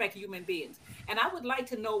to respect human beings. And I would like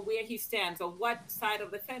to know where he stands or what side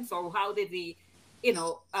of the fence or how did he,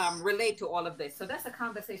 relate to all of this. So that's a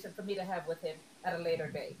conversation for me to have with him at a later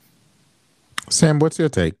date. Sam, what's your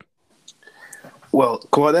take? Well,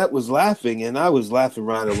 Claudette was laughing, and I was laughing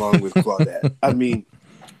right along with Claudette. I mean,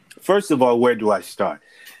 first of all, where do I start?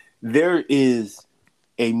 There is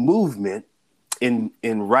a movement in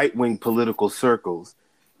right-wing political circles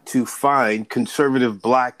to find conservative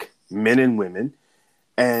black men and women,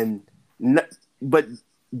 but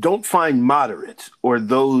don't find moderates or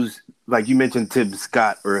those, like you mentioned Tim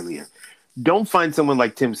Scott earlier. Don't find someone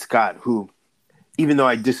like Tim Scott who, even though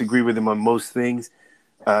I disagree with him on most things,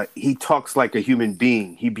 he talks like a human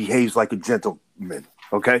being. He behaves like a gentleman,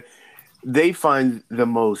 okay? They find the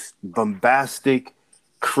most bombastic,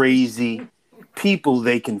 crazy people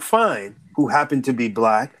they can find who happen to be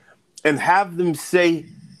black and have them say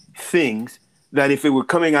things that if it were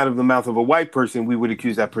coming out of the mouth of a white person, we would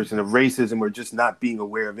accuse that person of racism or just not being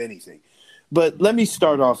aware of anything. But let me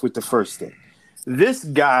start off with the first thing. This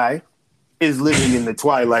guy is living in the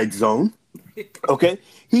Twilight Zone. Okay?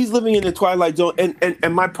 He's living in the Twilight Zone.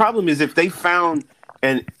 And my problem is if they found,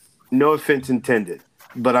 and no offense intended,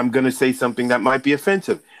 but I'm going to say something that might be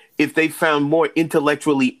offensive. If they found more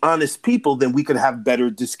intellectually honest people, then we could have better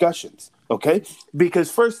discussions. Okay?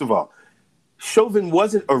 Because first of all, Chauvin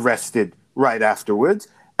wasn't arrested right afterwards.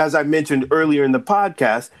 As I mentioned earlier in the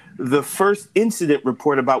podcast, the first incident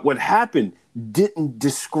report about what happened didn't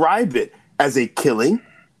describe it as a killing.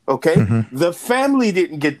 Okay? Mm-hmm. The family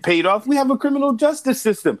didn't get paid off. We have a criminal justice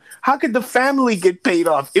system. How could the family get paid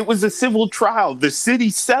off? It was a civil trial. The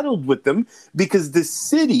city settled with them because the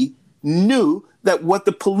city knew that what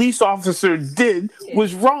the police officer did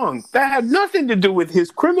was wrong. That had nothing to do with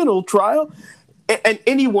his criminal trial. And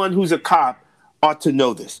anyone who's a cop ought to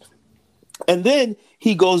know this. And then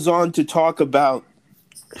he goes on to talk about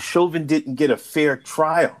Chauvin didn't get a fair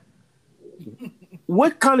trial.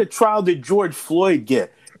 What kind of trial did George Floyd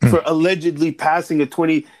get for allegedly passing a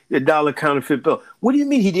 $20 counterfeit bill? What do you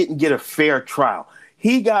mean he didn't get a fair trial?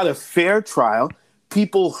 He got a fair trial.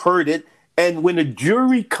 People heard it. And when a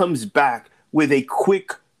jury comes back with a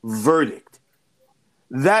quick verdict,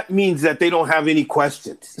 that means that they don't have any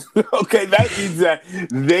questions. Okay, that means that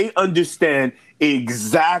they understand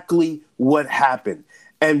exactly what happened.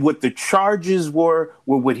 And what the charges were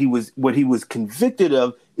what he was convicted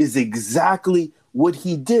of is exactly what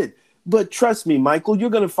he did. But trust me, Michael, you're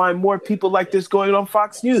going to find more people like this going on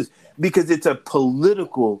Fox News because it's a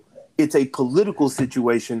political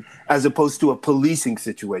situation as opposed to a policing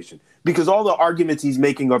situation, because all the arguments he's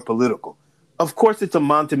making are political. Of course, it's a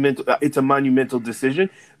monumental decision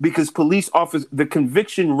because the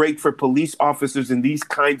conviction rate for police officers in these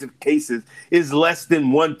kinds of cases is less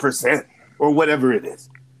than 1% or whatever it is.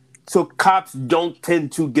 So cops don't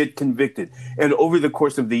tend to get convicted. And over the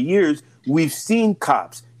course of the years, we've seen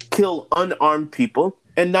cops kill unarmed people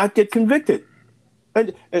and not get convicted.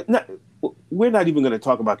 We're not even going to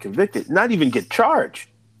talk about convicted, not even get charged.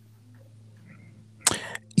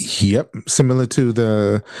 Yep, similar to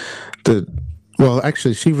the well,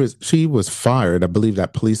 actually, she was fired. I believe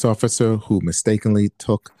that police officer who mistakenly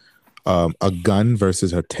took a gun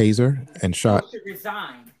versus her taser and shot. She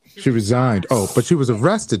resigned. She resigned. Oh, but she was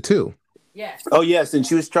arrested too. Yes. Oh, yes, and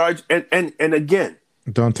she was charged. And again,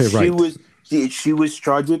 Dante Wright. She was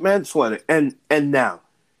charged with manslaughter. And now,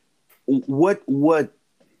 what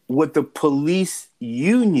the police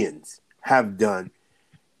unions have done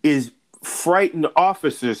is frighten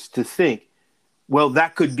officers to think, well,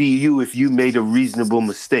 that could be you if you made a reasonable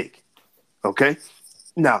mistake. Okay?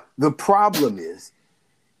 Now, the problem is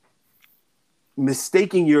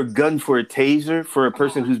mistaking your gun for a taser for a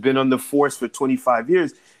person who's been on the force for 25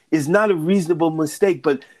 years is not a reasonable mistake.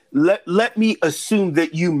 But let me assume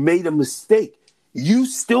that you made a mistake. You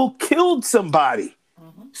still killed somebody.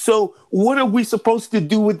 Mm-hmm. So what are we supposed to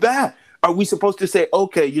do with that? Are we supposed to say,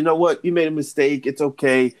 okay, you know what? You made a mistake. It's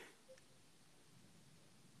okay.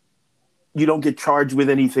 You don't get charged with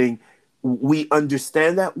anything. We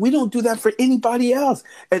understand that. We don't do that for anybody else.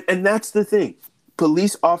 And that's the thing.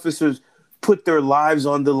 Police officers put their lives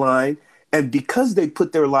on the line. And because they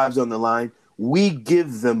put their lives on the line, we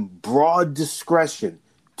give them broad discretion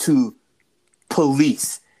to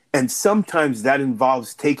police. And sometimes that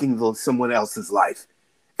involves taking someone else's life.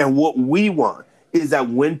 And what we want is that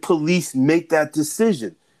when police make that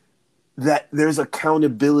decision, that there's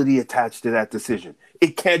accountability attached to that decision.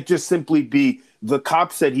 It can't just simply be the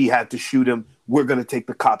cop said he had to shoot him. We're going to take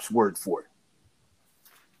the cop's word for it.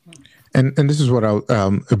 And this is what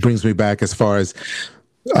it brings me back as far as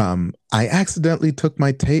I accidentally took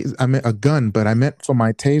my a gun, but I meant for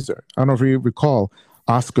my taser. I don't know if you recall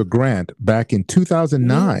Oscar Grant back in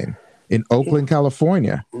 2009 in Oakland,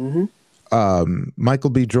 California. Michael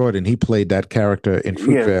B. Jordan, he played that character in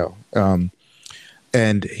Fruitvale.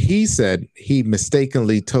 And he said he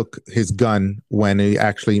mistakenly took his gun when he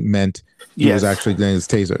actually meant he was actually getting his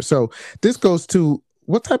taser. So this goes to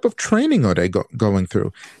what type of training are they going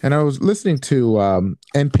through? And I was listening to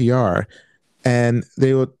NPR, and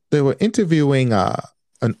they were interviewing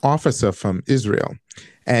an officer from Israel,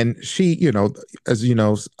 and she, as you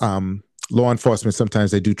know, law enforcement,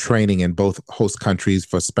 sometimes they do training in both host countries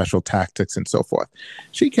for special tactics and so forth.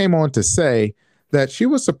 She came on to say that she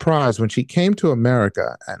was surprised when she came to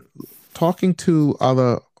America and talking to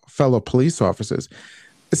other fellow police officers.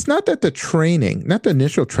 It's not that not the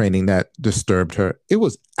initial training that disturbed her. It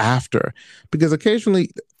was after, because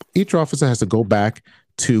occasionally each officer has to go back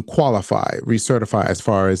to qualify, recertify as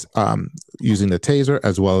far as using the taser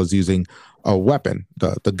as well as using a weapon,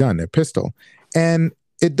 the gun, their pistol. And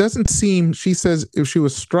it doesn't seem, she says,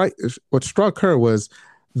 what struck her was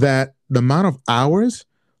that the amount of hours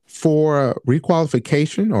for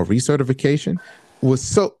requalification or recertification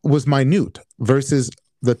was minute versus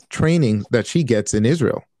the training that she gets in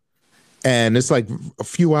Israel. And it's like a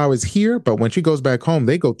few hours here, but when she goes back home,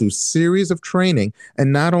 they go through series of training.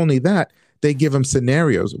 And not only that, they give them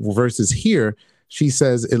scenarios versus here. She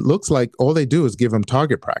says it looks like all they do is give them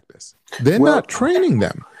target practice. They're not training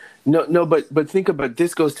them. No, but think about,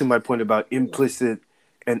 this goes to my point about implicit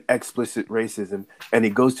and explicit racism. And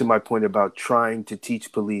it goes to my point about trying to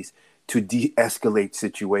teach police to de-escalate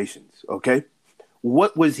situations. Okay.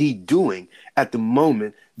 What was he doing at the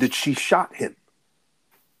moment that she shot him?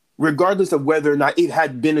 Regardless of whether or not it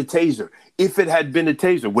had been a taser. If it had been a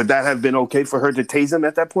taser, would that have been okay for her to tase him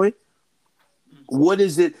at that point? What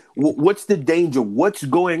is it? What's the danger? What's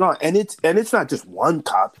going on? And it's not just one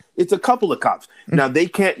cop. It's a couple of cops. Now, they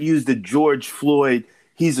can't use the George Floyd,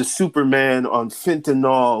 he's a Superman on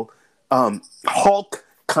fentanyl, Hulk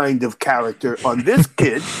kind of character on this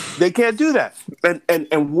kid. They can't do that.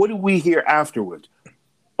 And what do we hear afterwards?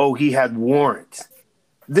 Oh, he had warrants.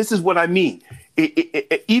 This is what I mean.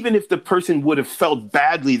 Even if the person would have felt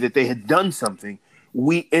badly that they had done something,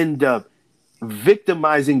 we end up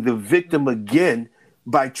victimizing the victim again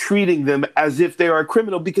by treating them as if they are a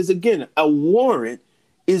criminal. Because again, a warrant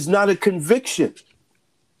is not a conviction.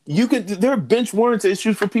 There are bench warrants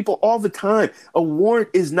issued for people all the time. A warrant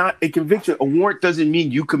is not a conviction. A warrant doesn't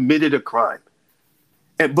mean you committed a crime.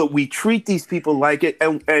 But we treat these people like it.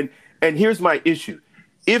 And here's my issue.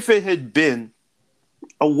 If it had been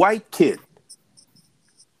a white kid,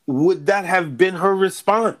 would that have been her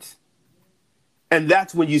response? And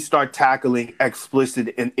that's when you start tackling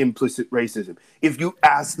explicit and implicit racism. If you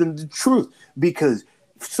ask them the truth, because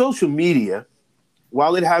social media,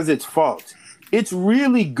 while it has its faults, it's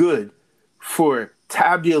really good for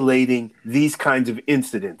tabulating these kinds of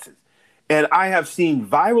incidences. And I have seen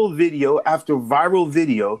viral video after viral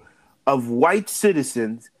video of white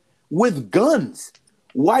citizens with guns,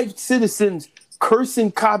 white citizens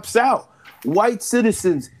cursing cops out, white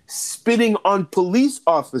citizens spitting on police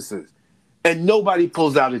officers, and nobody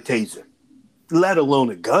pulls out a taser, let alone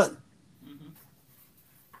a gun.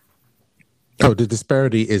 Oh, the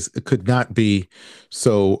disparity could not be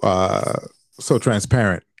so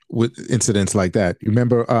transparent with incidents like that. You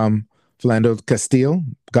remember Philando Castile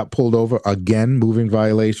got pulled over again, moving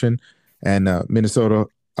violation, and Minnesota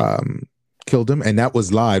killed him, and that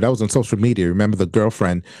was live. That was on social media. Remember, the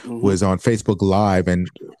girlfriend was on Facebook Live and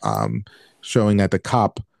showing that the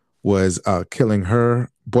cop was killing her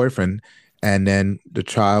boyfriend, and then the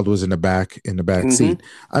child was in the back seat.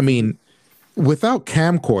 I mean, without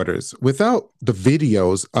camcorders, without the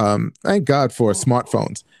videos, thank God for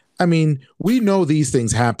smartphones. I mean, we know these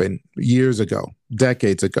things happened years ago,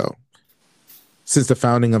 decades ago, since the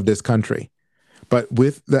founding of this country. But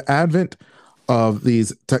with the advent of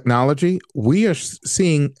these technology, we are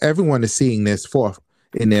seeing, everyone is seeing this forth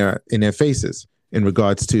in their faces in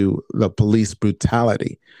regards to the police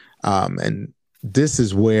brutality. And this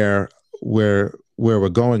is where we're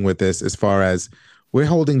going with this, as far as we're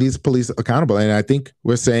holding these police accountable. And I think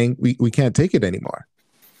we're saying we can't take it anymore.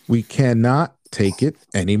 We cannot take it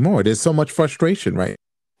anymore. There's so much frustration, right?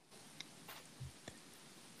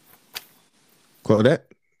 Claudette,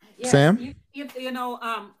 Yes, Sam.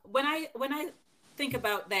 when I think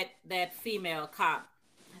about that female cop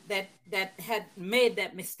that had made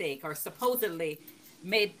that mistake or supposedly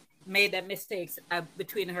made made that mistakes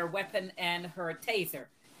between her weapon and her taser,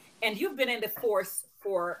 and you've been in the force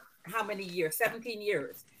for how many years? 17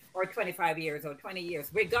 years or 25 years or 20 years,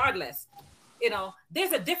 regardless.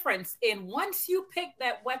 There's a difference in once you pick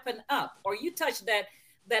that weapon up or you touch that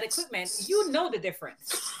equipment, the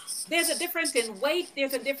difference. There's a difference in weight.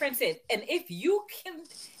 There's a difference in, and if you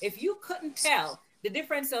couldn't tell the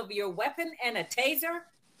difference of your weapon and a taser,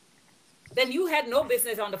 then you had no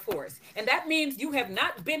business on the force. And that means you have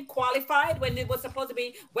not been qualified when it was supposed to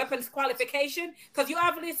be weapons qualification because you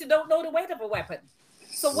obviously don't know the weight of a weapon.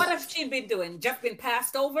 So what has she been doing? Just been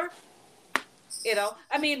passed over?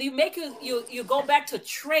 I mean, you go back to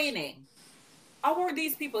training. How are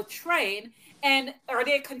these people trained, and are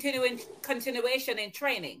they continuation in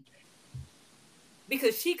training?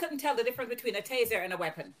 Because she couldn't tell the difference between a taser and a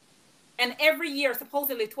weapon. And every year,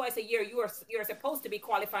 supposedly twice a year, you're supposed to be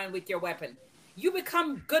qualifying with your weapon. You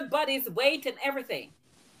become good buddies, weight and everything.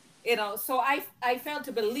 So I failed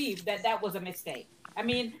to believe that was a mistake. I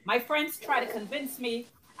mean, my friends try to convince me.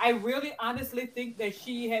 I really honestly think that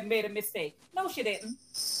she had made a mistake. No, she didn't.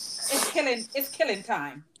 It's killing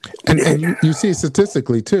time. And you see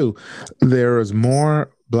statistically too, there is more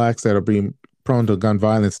blacks that are being prone to not gun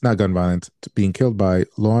violence, being killed by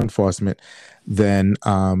law enforcement than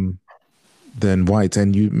whites.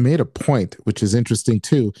 And you made a point, which is interesting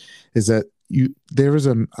too, is that there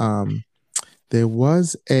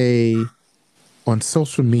was a on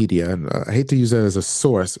social media, and I hate to use that as a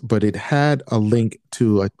source, but it had a link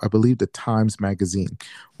to I believe the Times magazine,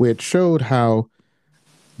 where it showed how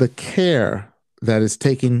the care that is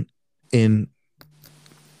taken in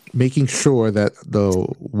making sure that the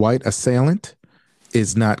white assailant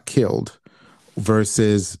is not killed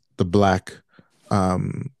versus the black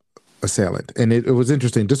assailant. And it was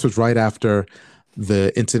interesting. This was right after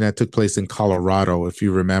the incident took place in Colorado. If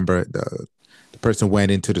you remember, the person went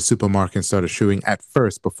into the supermarket and started shooting. At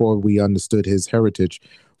first, before we understood his heritage,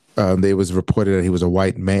 it was reported that he was a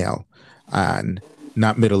white male and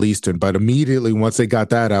not Middle Eastern. But immediately, once they got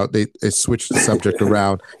that out, they switched the subject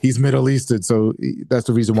around. He's Middle Eastern, so that's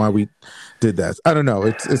the reason why we did that. I don't know.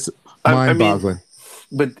 It's mind-boggling.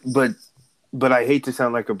 But I hate to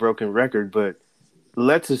sound like a broken record, but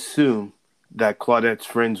let's assume that Claudette's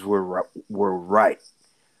friends were right,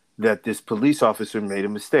 that this police officer made a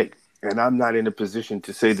mistake. And I'm not in a position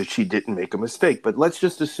to say that she didn't make a mistake, but let's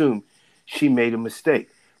just assume she made a mistake.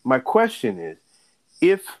 My question is,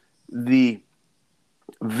 if the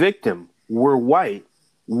victim were white,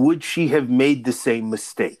 would she have made the same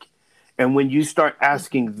mistake? And when you start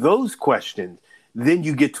asking those questions, then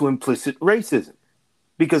you get to implicit racism.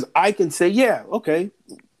 Because I can say, yeah, okay,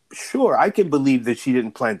 sure, I can believe that she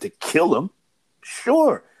didn't plan to kill him.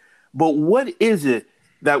 Sure. But what is it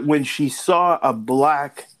that when she saw a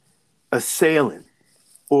black assailant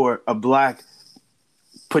or a black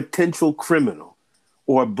potential criminal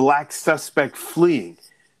or a black suspect fleeing,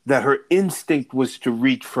 that her instinct was to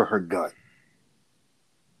reach for her gun?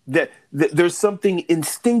 That there's something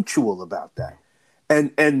instinctual about that.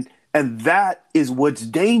 And that is what's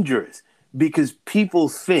dangerous, because people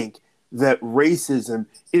think that racism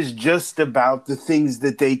is just about the things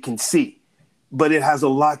that they can see. But it has a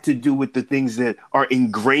lot to do with the things that are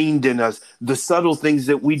ingrained in us, the subtle things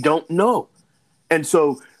that we don't know. And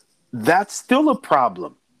so that's still a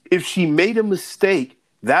problem. If she made a mistake,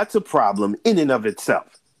 that's a problem in and of itself.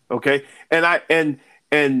 Okay. And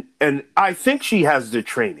I think she has the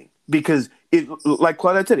training, because like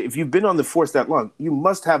Claudette said, if you've been on the force that long, you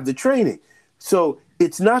must have the training. So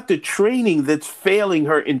it's not the training that's failing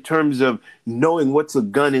her in terms of knowing what's a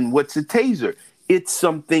gun and what's a taser. It's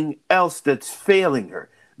something else that's failing her,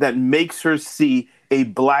 that makes her see a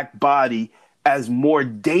black body as more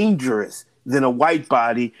dangerous than a white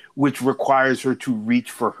body, which requires her to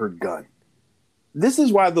reach for her gun. This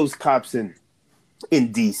is why those cops in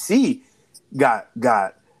DC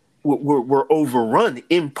were overrun,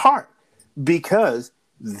 in part because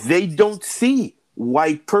they don't see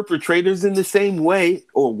white perpetrators in the same way,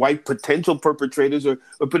 or white potential perpetrators, or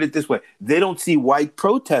put it this way, they don't see white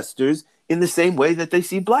protesters in the same way that they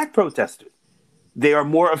see black protesters. They are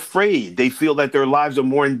more afraid. They feel that their lives are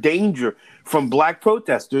more in danger from black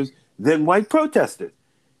protesters than white protesters.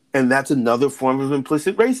 And that's another form of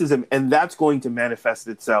implicit racism. And that's going to manifest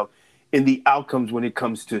itself in the outcomes when it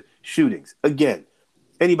comes to shootings. Again,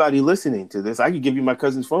 anybody listening to this, I could give you my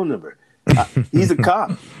cousin's phone number. He's a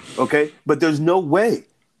cop, okay? But there's no way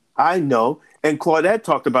I know And Claudette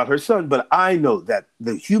talked about her son, but I know that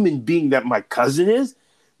the human being that my cousin is,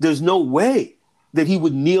 there's no way that he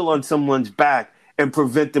would kneel on someone's back and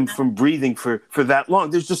prevent them from breathing for that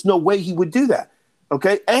long. There's just no way he would do that.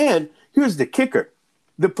 Okay. And here's the kicker.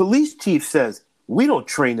 The police chief says, we don't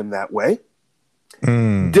train them that way.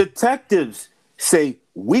 Detectives say,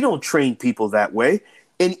 we don't train people that way.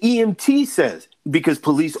 And EMT says, because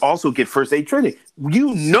police also get first aid training,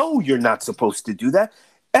 you know you're not supposed to do that.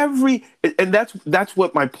 And that's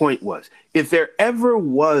what my point was. If there ever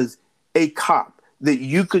was a cop that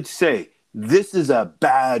you could say, this is a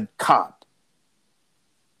bad cop,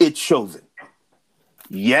 it's Chauvin.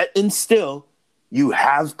 Yet and still, you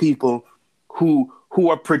have people who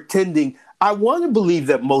are pretending. I want to believe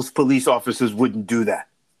that most police officers wouldn't do that.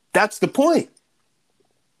 That's the point.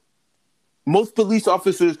 Most police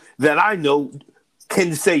officers that I know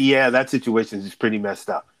can say, yeah, that situation is pretty messed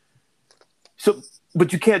up. So,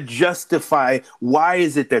 but you can't justify, why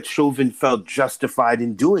is it that Chauvin felt justified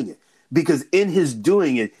in doing it? Because in his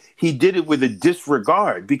doing it, he did it with a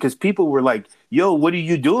disregard, because people were like, yo, what are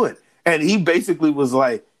you doing? And he basically was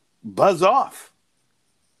like, buzz off.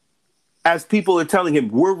 As people are telling him,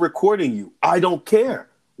 we're recording you. I don't care.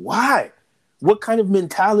 Why? What kind of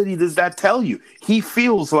mentality does that tell you? He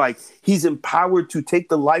feels like he's empowered to take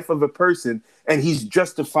the life of a person, and he's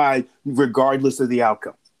justified regardless of the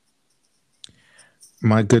outcome.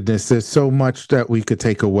 My goodness, there's so much that we could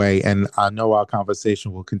take away, and I know our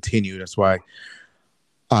conversation will continue. That's why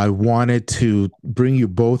I wanted to bring you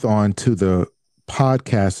both on to the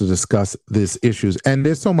podcast to discuss these issues. And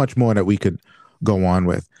there's so much more that we could go on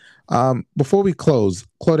with. Before we close,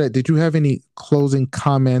 Claudette, did you have any closing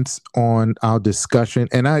comments on our discussion?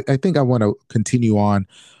 And I think I want to continue on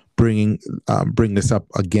bring this up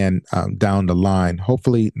again down the line.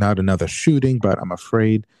 Hopefully not another shooting, but I'm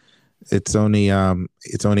afraid it's only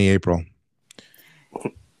April.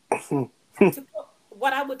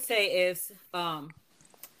 What I would say is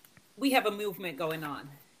we have a movement going on,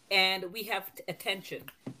 and we have attention.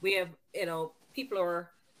 We have, people are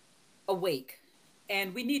awake,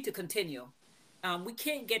 and we need to continue. We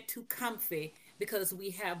can't get too comfy because we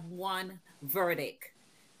have one verdict,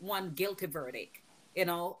 one guilty verdict.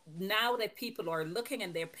 Now that people are looking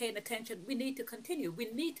and they're paying attention, we need to continue. We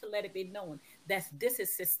need to let it be known that this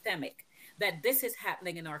is systemic, that this is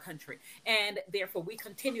happening in our country. And therefore, we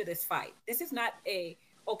continue this fight. This is not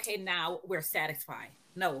okay, now we're satisfied.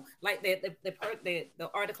 No, like the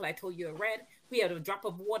article I told you I read, we had a drop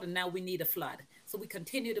of water, now we need a flood. So we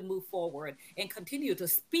continue to move forward and continue to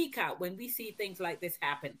speak out when we see things like this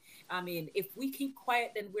happen. I mean, if we keep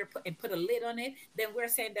quiet, then put a lid on it, then we're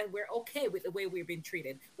saying that we're okay with the way we've been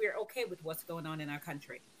treated. We're okay with what's going on in our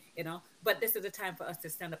country. But this is a time for us to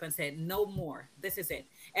stand up and say, no more. This is it.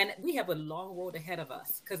 And we have a long road ahead of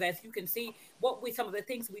us, because as you can see, some of the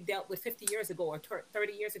things we dealt with 50 years ago or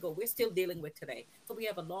 30 years ago, we're still dealing with today. So we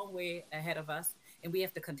have a long way ahead of us, and we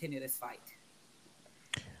have to continue this fight.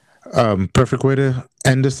 Perfect way to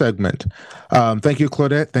end the segment. Thank you,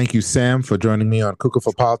 Claudette. Thank you, Sam, for joining me on Cuckoo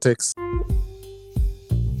for Politics.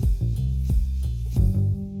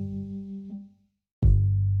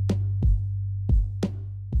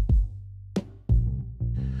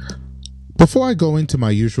 Before I go into my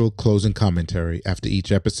usual closing commentary after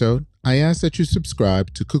each episode, I ask that you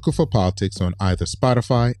subscribe to Cuckoo for Politics on either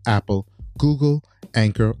Spotify, Apple, Google,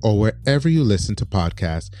 Anchor, or wherever you listen to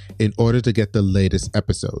podcasts in order to get the latest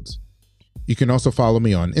episodes. You can also follow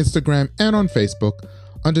me on Instagram and on Facebook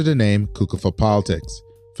under the name Cuckoo for Politics.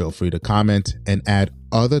 Feel free to comment and add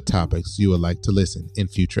other topics you would like to listen in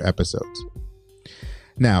future episodes.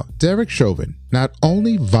 Now, Derek Chauvin not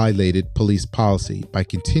only violated police policy by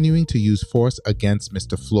continuing to use force against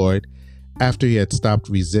Mr. Floyd after he had stopped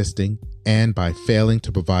resisting, and by failing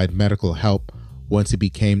to provide medical help once he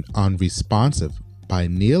became unresponsive by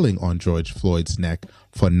kneeling on George Floyd's neck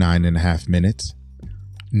for 9.5 minutes.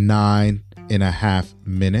 9.5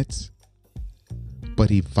 minutes. But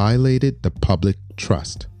he violated the public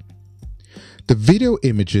trust. The video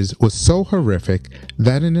images were so horrific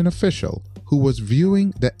that an official who was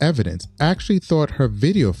viewing the evidence actually thought her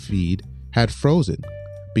video feed had frozen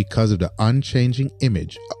because of the unchanging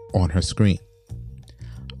image on her screen.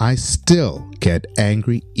 I still get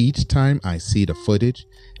angry each time I see the footage,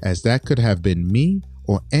 as that could have been me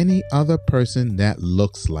or any other person that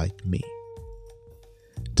looks like me.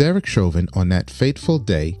 Derek Chauvin on that fateful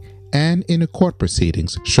day and in the court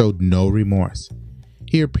proceedings showed no remorse.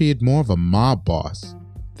 He appeared more of a mob boss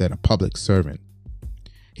than a public servant.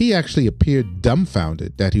 He actually appeared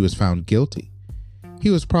dumbfounded that he was found guilty. He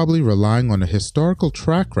was probably relying on a historical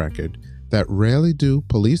track record that rarely do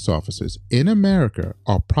police officers in America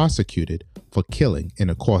are prosecuted for killing in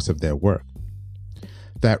the course of their work.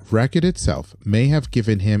 That record itself may have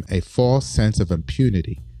given him a false sense of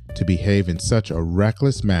impunity to behave in such a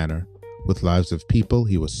reckless manner with lives of people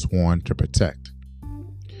he was sworn to protect.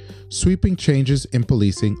 Sweeping changes in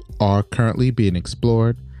policing are currently being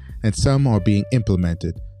explored, and some are being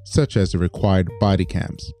implemented, such as the required body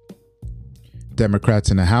cams.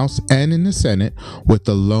 Democrats in the House and in the Senate, with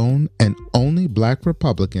the lone and only black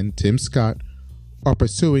Republican, Tim Scott, are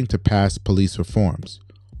pursuing to pass police reforms.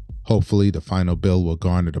 Hopefully, the final bill will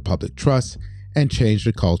garner the public trust and change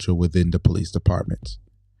the culture within the police departments.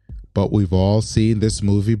 But we've all seen this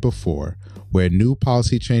movie before, where new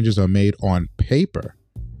policy changes are made on paper,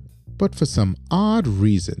 but for some odd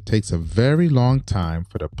reason takes a very long time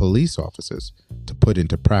for the police officers to put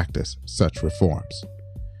into practice such reforms.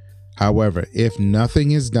 However, if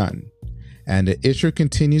nothing is done and the issue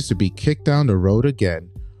continues to be kicked down the road again,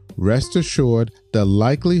 rest assured the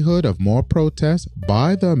likelihood of more protests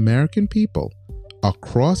by the American people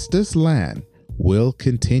across this land will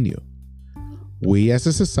continue. We as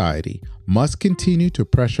a society must continue to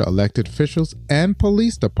pressure elected officials and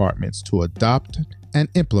police departments to adopt and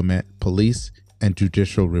implement police and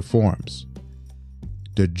judicial reforms.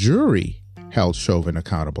 The jury held Chauvin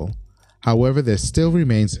accountable. However, there still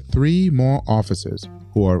remains 3 more officers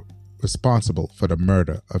who are responsible for the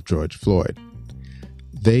murder of George Floyd.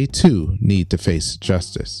 They too need to face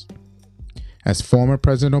justice. As former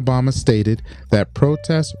President Obama stated, that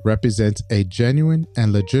protest represents a genuine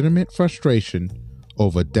and legitimate frustration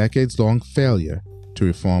over decades-long failure to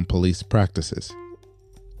reform police practices.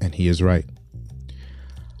 And he is right.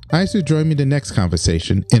 I ask you to join me in the next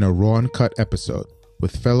conversation in a Raw and Cut episode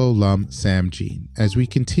with fellow alum Sam Jean as we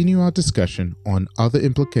continue our discussion on other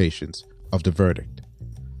implications of the verdict.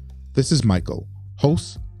 This is Michael,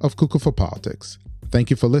 host of Cuckoo for Politics. Thank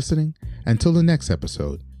you for listening. Until the next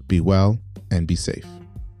episode, be well and be safe.